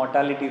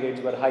mortality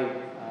rates were high,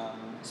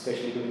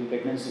 especially during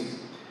pregnancies.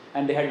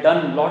 And they had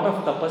done a lot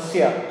of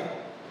tapasya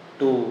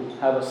to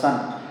have a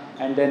son.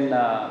 And then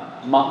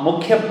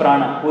Mukhya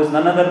Prana, who is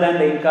none other than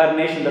the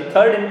incarnation, the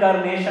third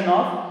incarnation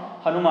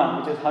of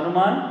Hanuman, which is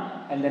Hanuman,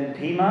 and then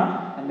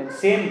Bhima, and then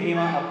same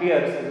Bhima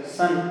appears as a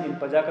son in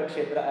Pajaka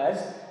Kshetra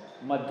as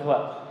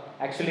Madhva.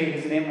 Actually,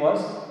 his name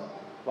was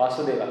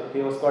Vasudeva.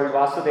 He was called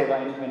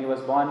Vasudeva, and when he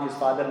was born, his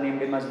father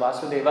named him as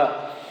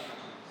Vasudeva.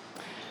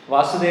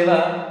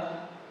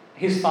 Vasudeva,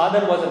 his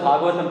father was a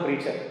Bhagavatam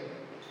preacher.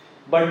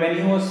 But when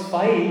he was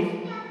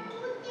 5,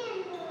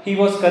 he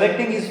was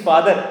correcting his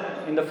father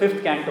in the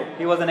 5th canto.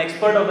 He was an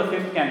expert of the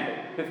 5th canto.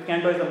 5th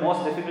canto is the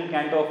most difficult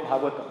canto of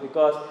Bhagavatam,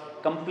 because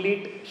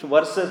complete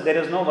verses, there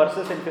is no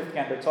verses in 5th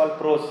canto, it's all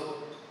prose.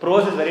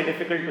 Prose is very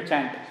difficult to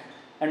chant.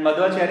 And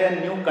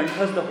Madhvacharya knew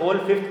Kanthas the whole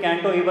 5th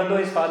canto, even though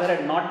his father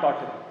had not taught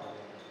him.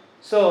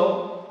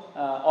 So,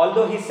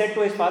 although he said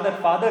to his father,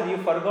 Father, you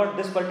forgot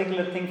this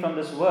particular thing from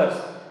this verse,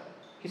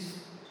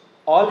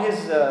 all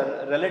his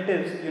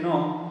relatives,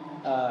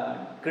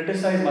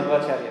 criticized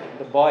Madhvacharya,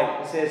 the boy.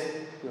 He says,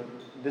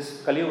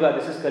 this Kali Yuga,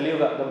 this is Kali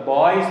Yuga. The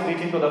boy is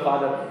preaching to the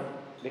father.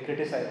 They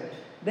criticize.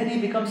 Then he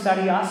becomes sad.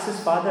 He asks his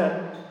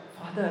father,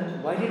 Father,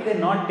 why did they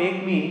not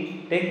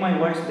take my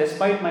words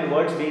despite my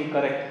words being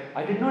correct?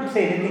 I did not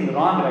say anything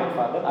wrong, right,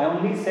 Father? I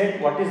only said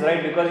what is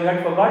right because you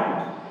had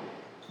forgotten.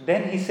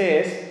 Then he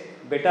says,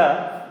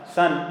 Beta,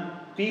 son,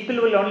 people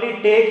will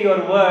only take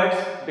your words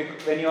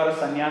when you are a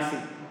sannyasi.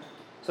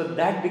 So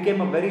that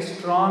became a very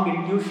strong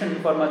intuition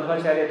for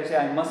Madhvacharya to say,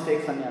 I must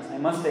take sannyas, I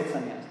must take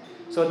sannyas.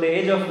 So at the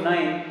age of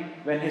 9,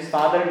 when his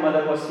father and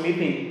mother was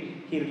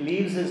sleeping, he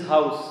leaves his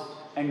house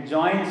and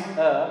joins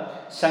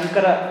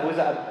Shankara,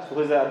 who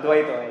is a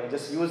Advaita. I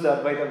just use the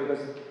Advaita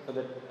because for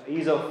the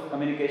ease of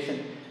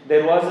communication.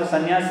 There was a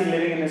sannyasi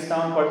living in this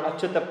town called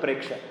Achyuta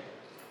Preksha.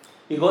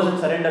 He goes and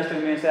surrenders to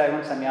him and says, I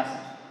want sannyasa.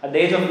 At the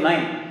age of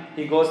 9,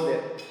 he goes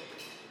there.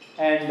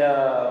 And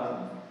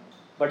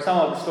but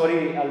somehow the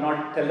story, I'll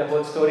not tell the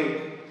whole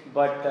story,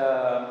 but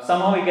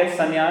somehow he gets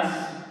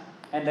sannyas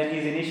and then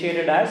he's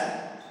initiated as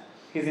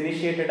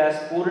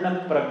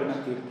Purna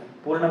Prajna Tirtha.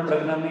 Purna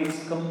Prajna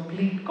means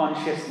complete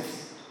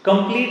consciousness,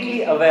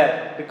 completely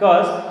aware,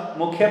 because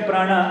Mukhya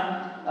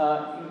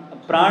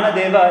Prana, Prana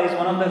Deva is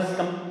one of the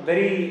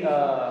very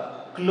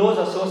close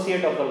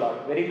associate of the Lord,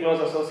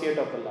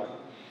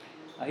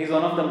 He's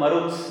one of the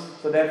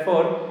Maruts. So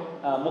therefore,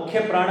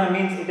 Mukhya Prana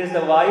means it is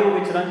the Vayu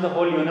which runs the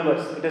whole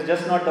universe. It is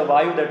just not the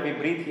Vayu that we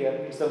breathe here.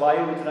 It's the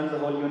Vayu which runs the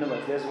whole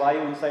universe. There's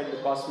Vayu inside the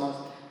cosmos,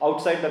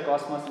 outside the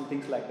cosmos and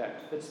things like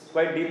that. It's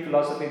quite deep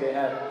philosophy they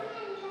have.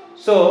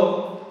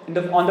 So,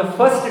 on the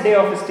first day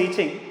of his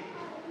teaching,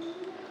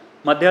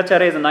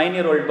 Madhvacharya is a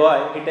 9-year-old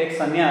boy. He takes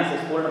sannyas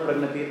as Purna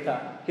Prajna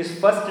Tirtha. His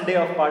first day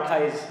of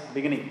Patha is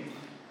beginning.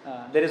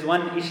 There is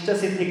one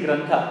Ishtasiddhi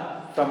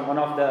Grantha from one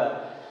of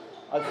the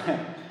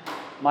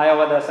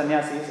Mayavada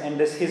sannyasis, and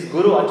his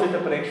Guru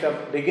Achyuta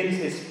Preksha begins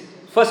his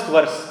first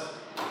verse.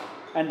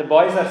 And the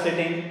boys are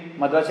sitting,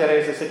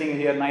 Madhvacharya is sitting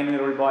here,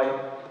 9-year-old boy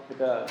with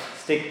a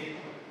stick.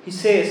 He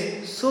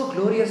says, so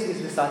glorious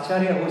is this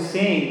Acharya who is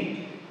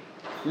saying,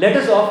 let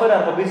us offer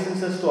our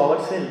obeisances to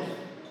ourselves.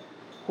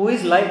 Who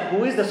is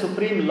the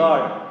Supreme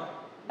Lord?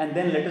 And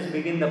then let us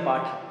begin the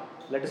Patha.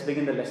 Let us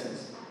begin the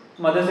lessons.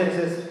 Madhvacharya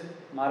says,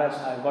 Maharaj,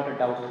 I've got a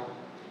doubt.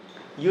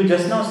 You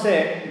just now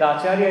said, the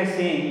Acharya is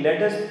saying,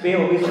 let us pay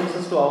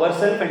obeisances to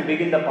ourselves and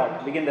begin the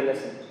Patha, begin the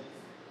lesson.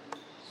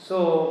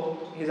 So,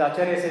 his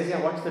Acharya says,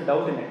 yeah, what's the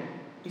doubt in it?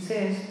 He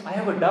says, I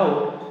have a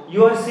doubt.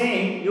 You are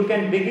saying you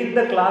can begin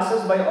the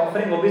classes by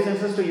offering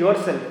obeisances to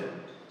yourself.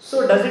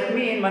 So, does it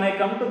mean when I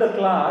come to the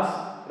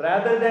class,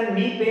 rather than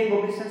me paying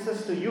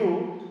obeisances to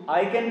you,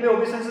 I can pay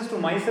obeisances to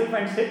myself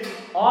and sit?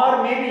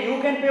 Or maybe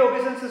you can pay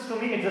obeisances to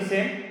me, it's the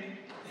same.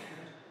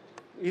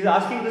 He is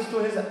asking this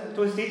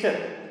to his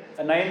teacher,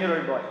 a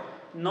 9-year-old boy.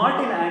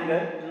 Not in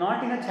anger,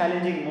 not in a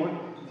challenging mood,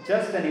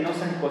 just an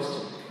innocent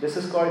question. This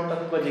is called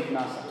Tattva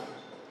Jignasa.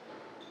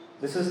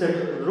 This is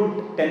the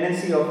root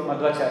tendency of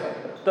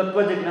Madhvacharya.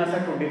 Tattva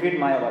Jignasa to defeat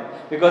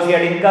Mayavada. Because he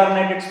had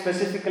incarnated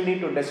specifically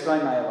to destroy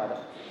Mayavada.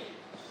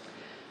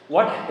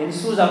 What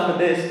ensues after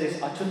this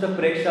is Achyuta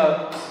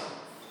Preksha's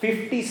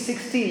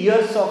 50-60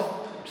 years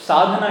of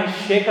sadhana is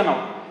shaken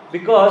out.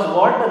 Because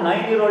what the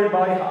 9-year-old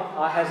boy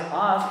has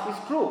asked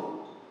is true.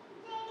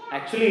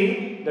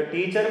 Actually, the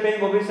teacher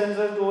paying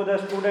obeisances to the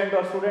student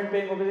or student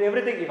paying obeisances,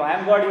 everything. If I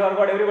am God, you are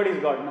God, everybody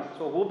is God. No?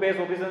 So who pays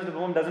obeisance to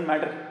whom doesn't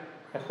matter.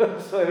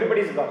 So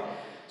everybody is God.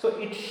 So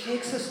it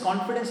shakes his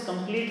confidence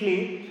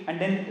completely, and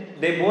then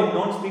they both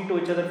don't speak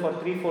to each other for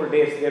 3-4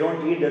 days. They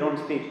don't eat, they don't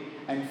speak.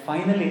 And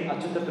finally,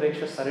 Achyuta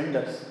Preksha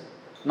surrenders.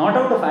 Not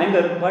out of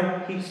anger,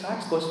 but he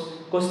starts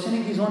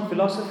questioning his own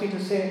philosophy to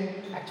say,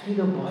 actually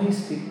the boy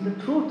is speaking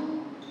the truth.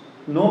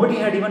 Nobody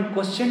had even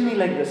questioned me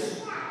like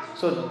this.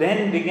 So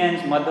then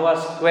begins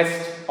Madhva's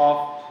quest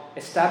of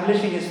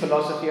establishing his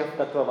philosophy of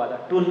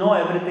Tattvavada, to know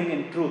everything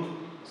in truth.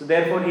 So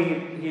therefore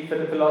he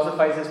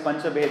philosophizes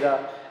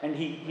Panchabheda, and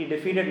he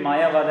defeated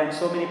Mayavada in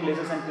so many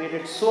places and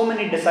created so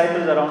many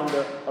disciples around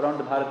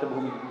the Bharata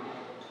Bhumi.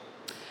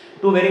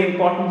 Two very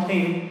important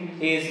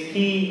things is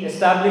he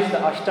established the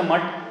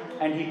Ashtamat,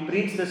 and he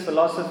preached this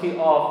philosophy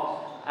of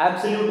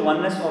absolute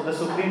oneness of the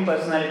Supreme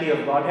Personality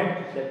of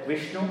Godhead, that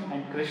Vishnu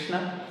and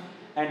Krishna,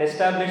 and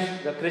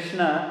established the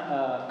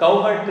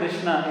cowherd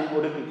Krishna in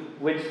Udupi,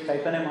 which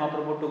Chaitanya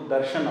Mahaprabhu took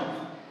darshan of.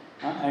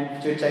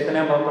 And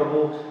Chaitanya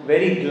Mahaprabhu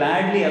very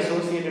gladly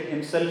associated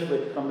himself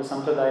with from the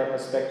Sampradaya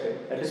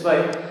perspective. That is why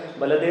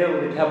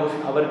Baladeva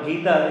Vidyabhushana, our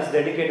Gita is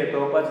dedicated,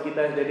 Prabhupada's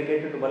Gita is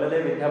dedicated to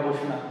Baladeva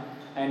Vidyabhushana.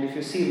 And if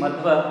you see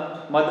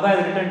Madhva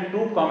has written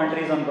 2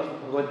 commentaries on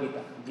Bhagavad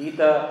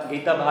Gita,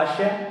 Gita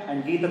Bhashya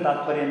and Gita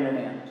Tatparya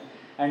Nirnaya.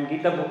 And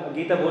Gita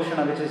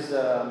Bhushana, which is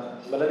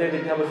Baladeva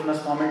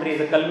Vidyabhushana's commentary,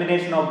 is a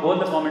culmination of both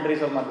the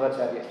commentaries of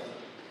Madhvacharya.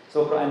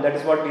 So, and that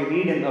is what we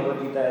read in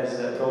Bhagavad Gita as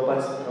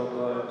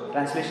Prabhupada's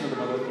translation of the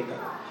Bhagavad Gita.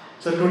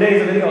 So today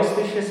is a very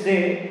auspicious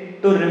day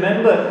to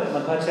remember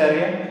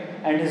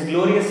Madhvacharya and his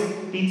glorious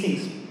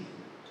teachings.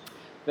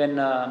 When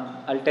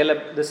I'll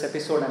tell this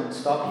episode and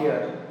stop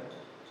here,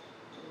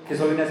 His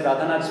Holiness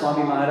Radhanath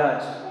Swami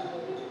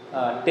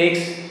Maharaj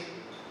takes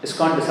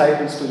ISKCON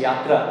disciples to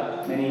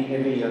Yatra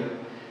every year.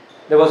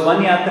 There was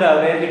one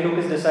yatra where he took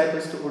his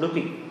disciples to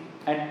Udupi.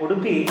 And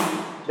Udupi,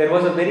 there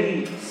was a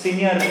very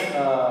senior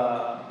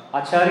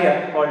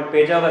acharya called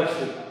Pejavar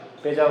Shri,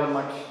 Pejavar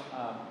Much.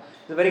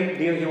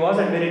 He was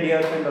a very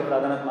dear friend of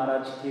Radhanath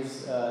Maharaj.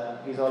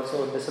 He's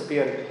also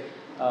disappeared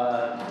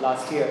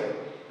last year,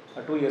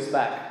 2 years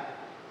back.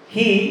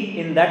 He,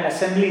 in that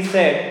assembly,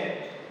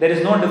 said, there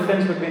is no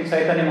difference between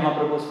Chaitanya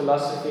Mahaprabhu's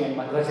philosophy and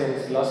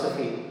Madhvacharya's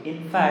philosophy.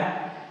 In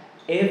fact,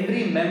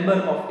 every member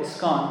of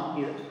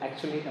ISKCON is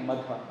actually a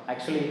Madhva.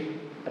 Actually,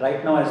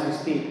 right now as we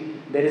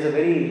speak, there is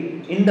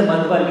in the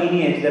Madhva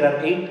lineage, there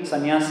are 8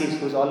 sannyasis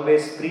who is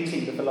always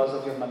preaching the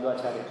philosophy of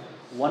Madhvacharya.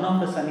 One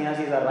of the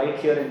sannyasis are right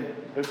here in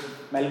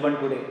Melbourne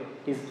today.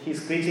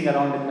 He's preaching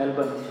around in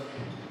Melbourne.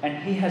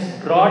 And he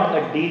has brought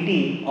a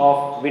deity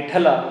of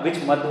Vithala, which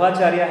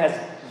Madhvacharya has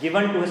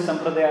given to his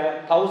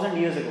Sampradaya 1000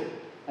 years ago.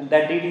 And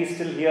that deity is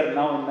still here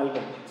now in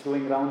Melbourne. It's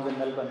doing rounds in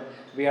Melbourne.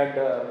 We had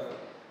the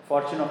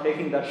fortune of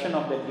taking darshan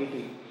of that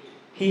deity.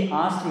 He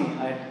asked me,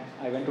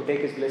 I went to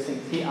take his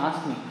blessings. He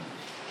asked me,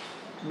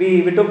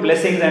 we took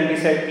blessings and we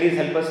said, please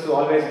help us to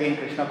always be in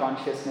Krishna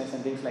consciousness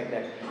and things like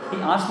that. He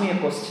asked me a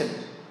question.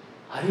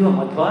 Are you a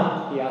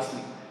Madhva? He asked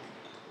me.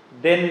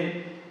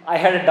 Then I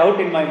had a doubt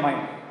in my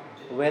mind.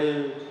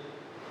 Well,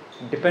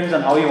 depends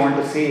on how you want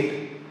to say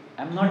it.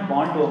 I'm not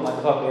born to a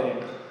Madhva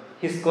parent.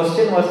 His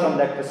question was from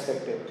that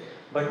perspective.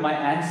 But my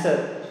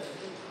answer,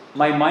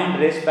 my mind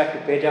raced back to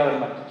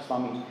Pejavar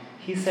Swami.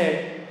 He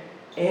said,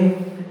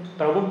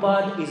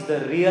 Prabhupada is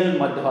the real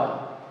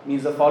Madhva,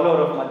 means the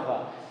follower of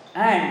Madhva.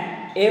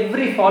 And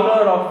every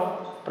follower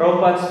of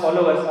Prabhupada's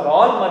followers are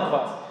all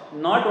Madhvas.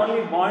 Not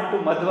only born to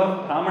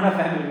Madhva Brahmana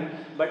family,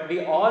 but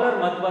we all are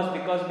Madhvas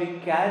because we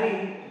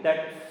carry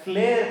that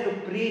flair to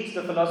preach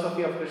the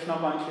philosophy of Krishna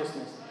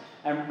consciousness,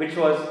 and which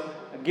was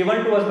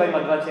given to us by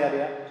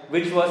Madhvacharya,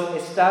 which was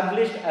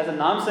established as a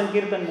Nam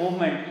Sankirtan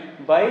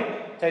movement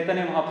by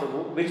Chaitanya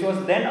Mahaprabhu, which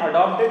was then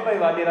adopted by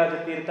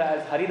Vadiraja Tirtha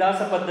as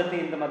Haridasa Paddhati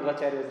in the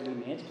Madhvacharya's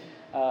lineage,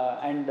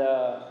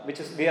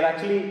 we are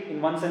actually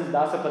in one sense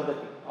Dasa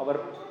Paddhati.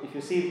 If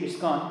you see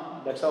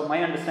ISKCON, that's how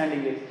my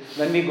understanding is.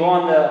 When we go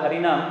on the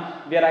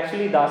Harinam, we are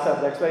actually Dasas.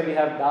 That's why we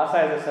have Dasa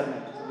as a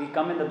surname. So we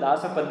come in the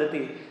Dasa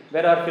Paddhati,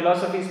 where our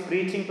philosophy is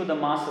preaching to the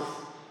masses.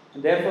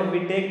 And therefore,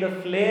 we take the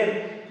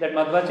flair that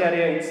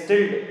Madhvacharya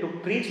instilled to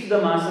preach to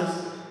the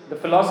masses the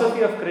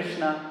philosophy of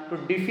Krishna, to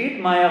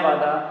defeat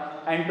Mayavada,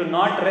 and to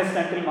not rest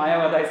until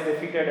Mayavada is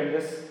defeated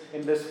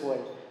in this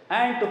world.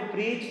 And to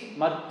preach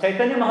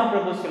Chaitanya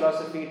Mahaprabhu's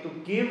philosophy, to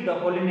give the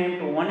holy name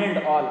to one and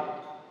all,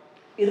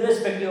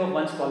 irrespective of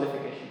one's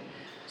qualification.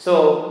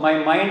 So my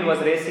mind was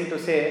racing to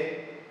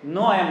say,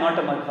 no, I am not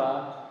a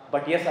Madhva,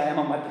 but yes, I am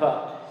a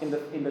Madhva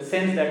in the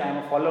sense that I am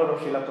a follower of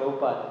Srila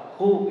Prabhupada,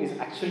 who is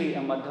actually a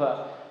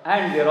Madhva.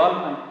 And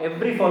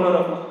every follower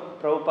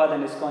of Prabhupada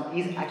and ISKCON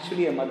is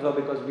actually a Madhva,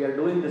 because we are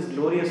doing this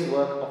glorious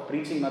work of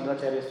preaching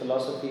Madhvacharya's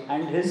philosophy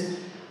and his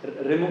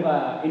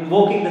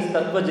invoking this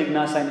Tattva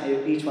Jignasa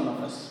in each one of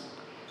us.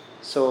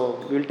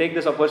 So we will take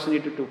this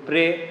opportunity to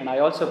pray, and I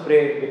also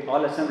pray with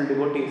all assembled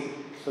devotees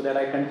so that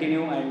I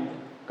continue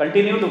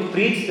to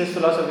preach this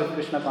philosophy of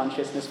Krishna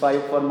consciousness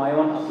for my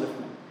own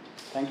upliftment.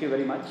 Thank you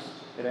very much.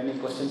 If there are any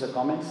questions or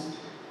comments,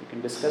 we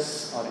can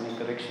discuss, or any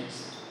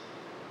corrections.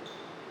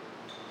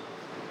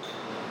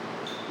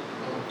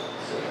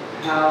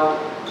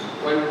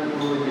 When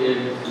will we be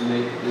able to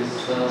make this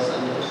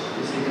sannyas?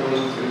 Is he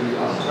coming to the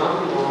ashram,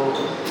 or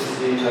is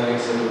he having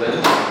some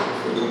events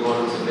for the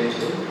volunteers?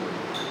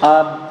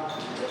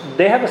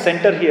 They have a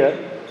center here.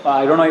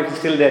 I don't know if it's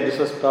still there. This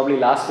was probably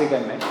last week I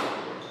met.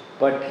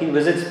 But he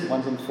visits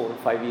once in 4 or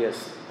 5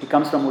 years. He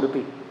comes from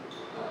Udupi.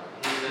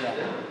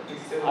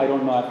 I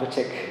don't know. I have to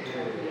check.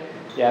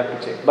 Yeah, I have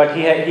to check. But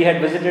he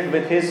had visited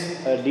with his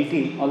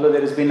DT, although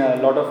there has been a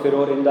lot of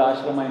furor in the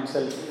ashrama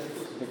himself,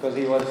 because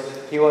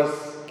he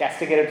was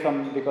castigated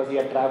because he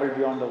had travelled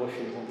beyond the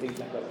oceans and things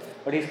like that.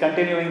 But he's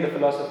continuing the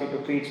philosophy to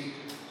preach.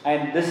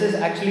 And this is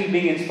actually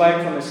being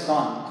inspired from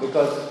ISKCON,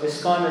 because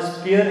ISKCON is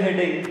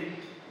spearheading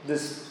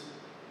this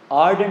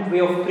ardent way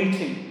of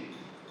preaching.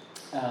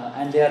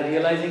 And they are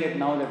realizing it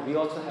now that we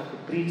also have to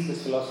preach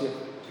this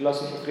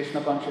philosophy of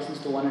Krishna consciousness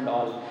to one and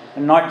all,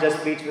 and not just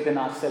preach within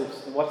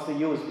ourselves. What's the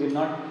use? We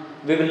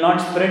will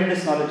not spread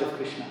this knowledge of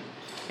Krishna.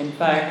 In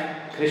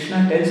fact,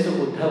 Krishna tells to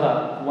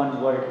Uddhava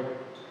one word.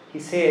 He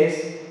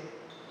says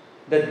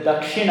that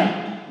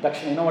Dakshina,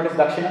 you know what is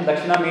Dakshina?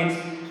 Dakshina means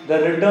the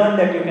return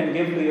that you can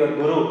give to your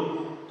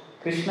Guru.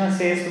 Krishna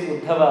says to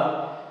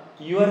Uddhava,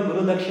 your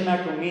Guru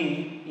Dakshina to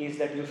me is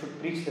that you should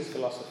preach this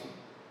philosophy.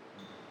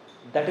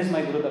 That is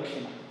my Guru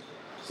Dakshina.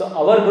 So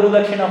our Guru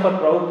Dakshina for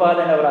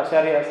Prabhupada and our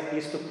Acharyas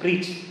is to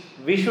preach.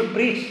 We should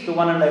preach to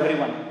one and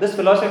everyone this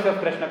philosophy of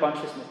Krishna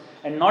consciousness.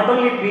 And not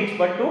only preach,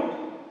 but to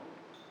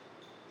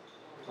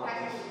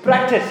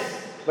practice.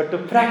 So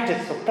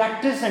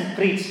practice and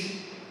preach.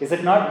 Is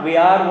it not? We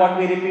are what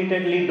we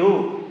repeatedly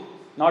do,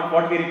 not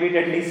what we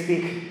repeatedly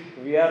speak.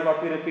 We are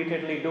what we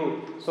repeatedly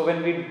do. So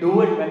when we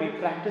do it, when we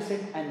practice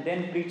it, and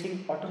then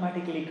preaching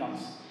automatically comes.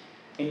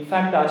 In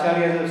fact,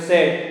 Acharyas have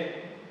said,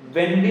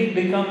 when we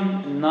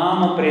become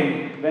Nama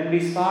Premi, when we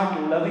start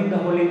loving the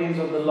holy names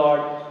of the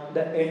Lord,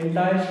 the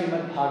entire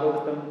Srimad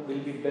Bhagavatam will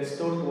be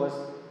bestowed to us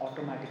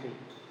automatically.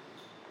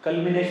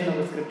 Culmination of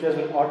the scriptures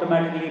will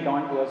automatically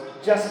dawn to us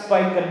just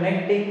by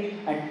connecting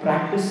and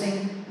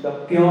practicing the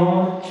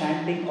pure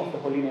chanting of the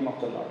holy name of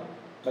the Lord,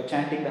 by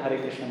chanting the Hare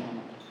Krishna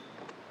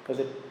Mahamantra. Does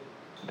it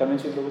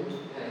convince you, Prabhu?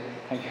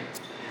 Thank you.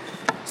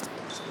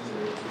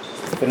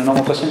 If there are no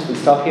more questions, we'll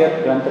stop here.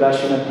 Grantara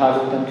Srimad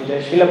Bhagavatam ki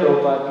jai, Srila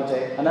Prabhupada ki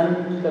jai,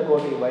 Ananta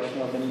Koti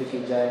Vaishnava Vrinda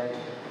ki jai,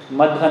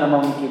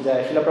 Madhvanamam ki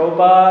jai, Srila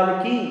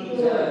Prabhupada ki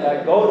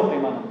jai, Gaur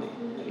Premanand.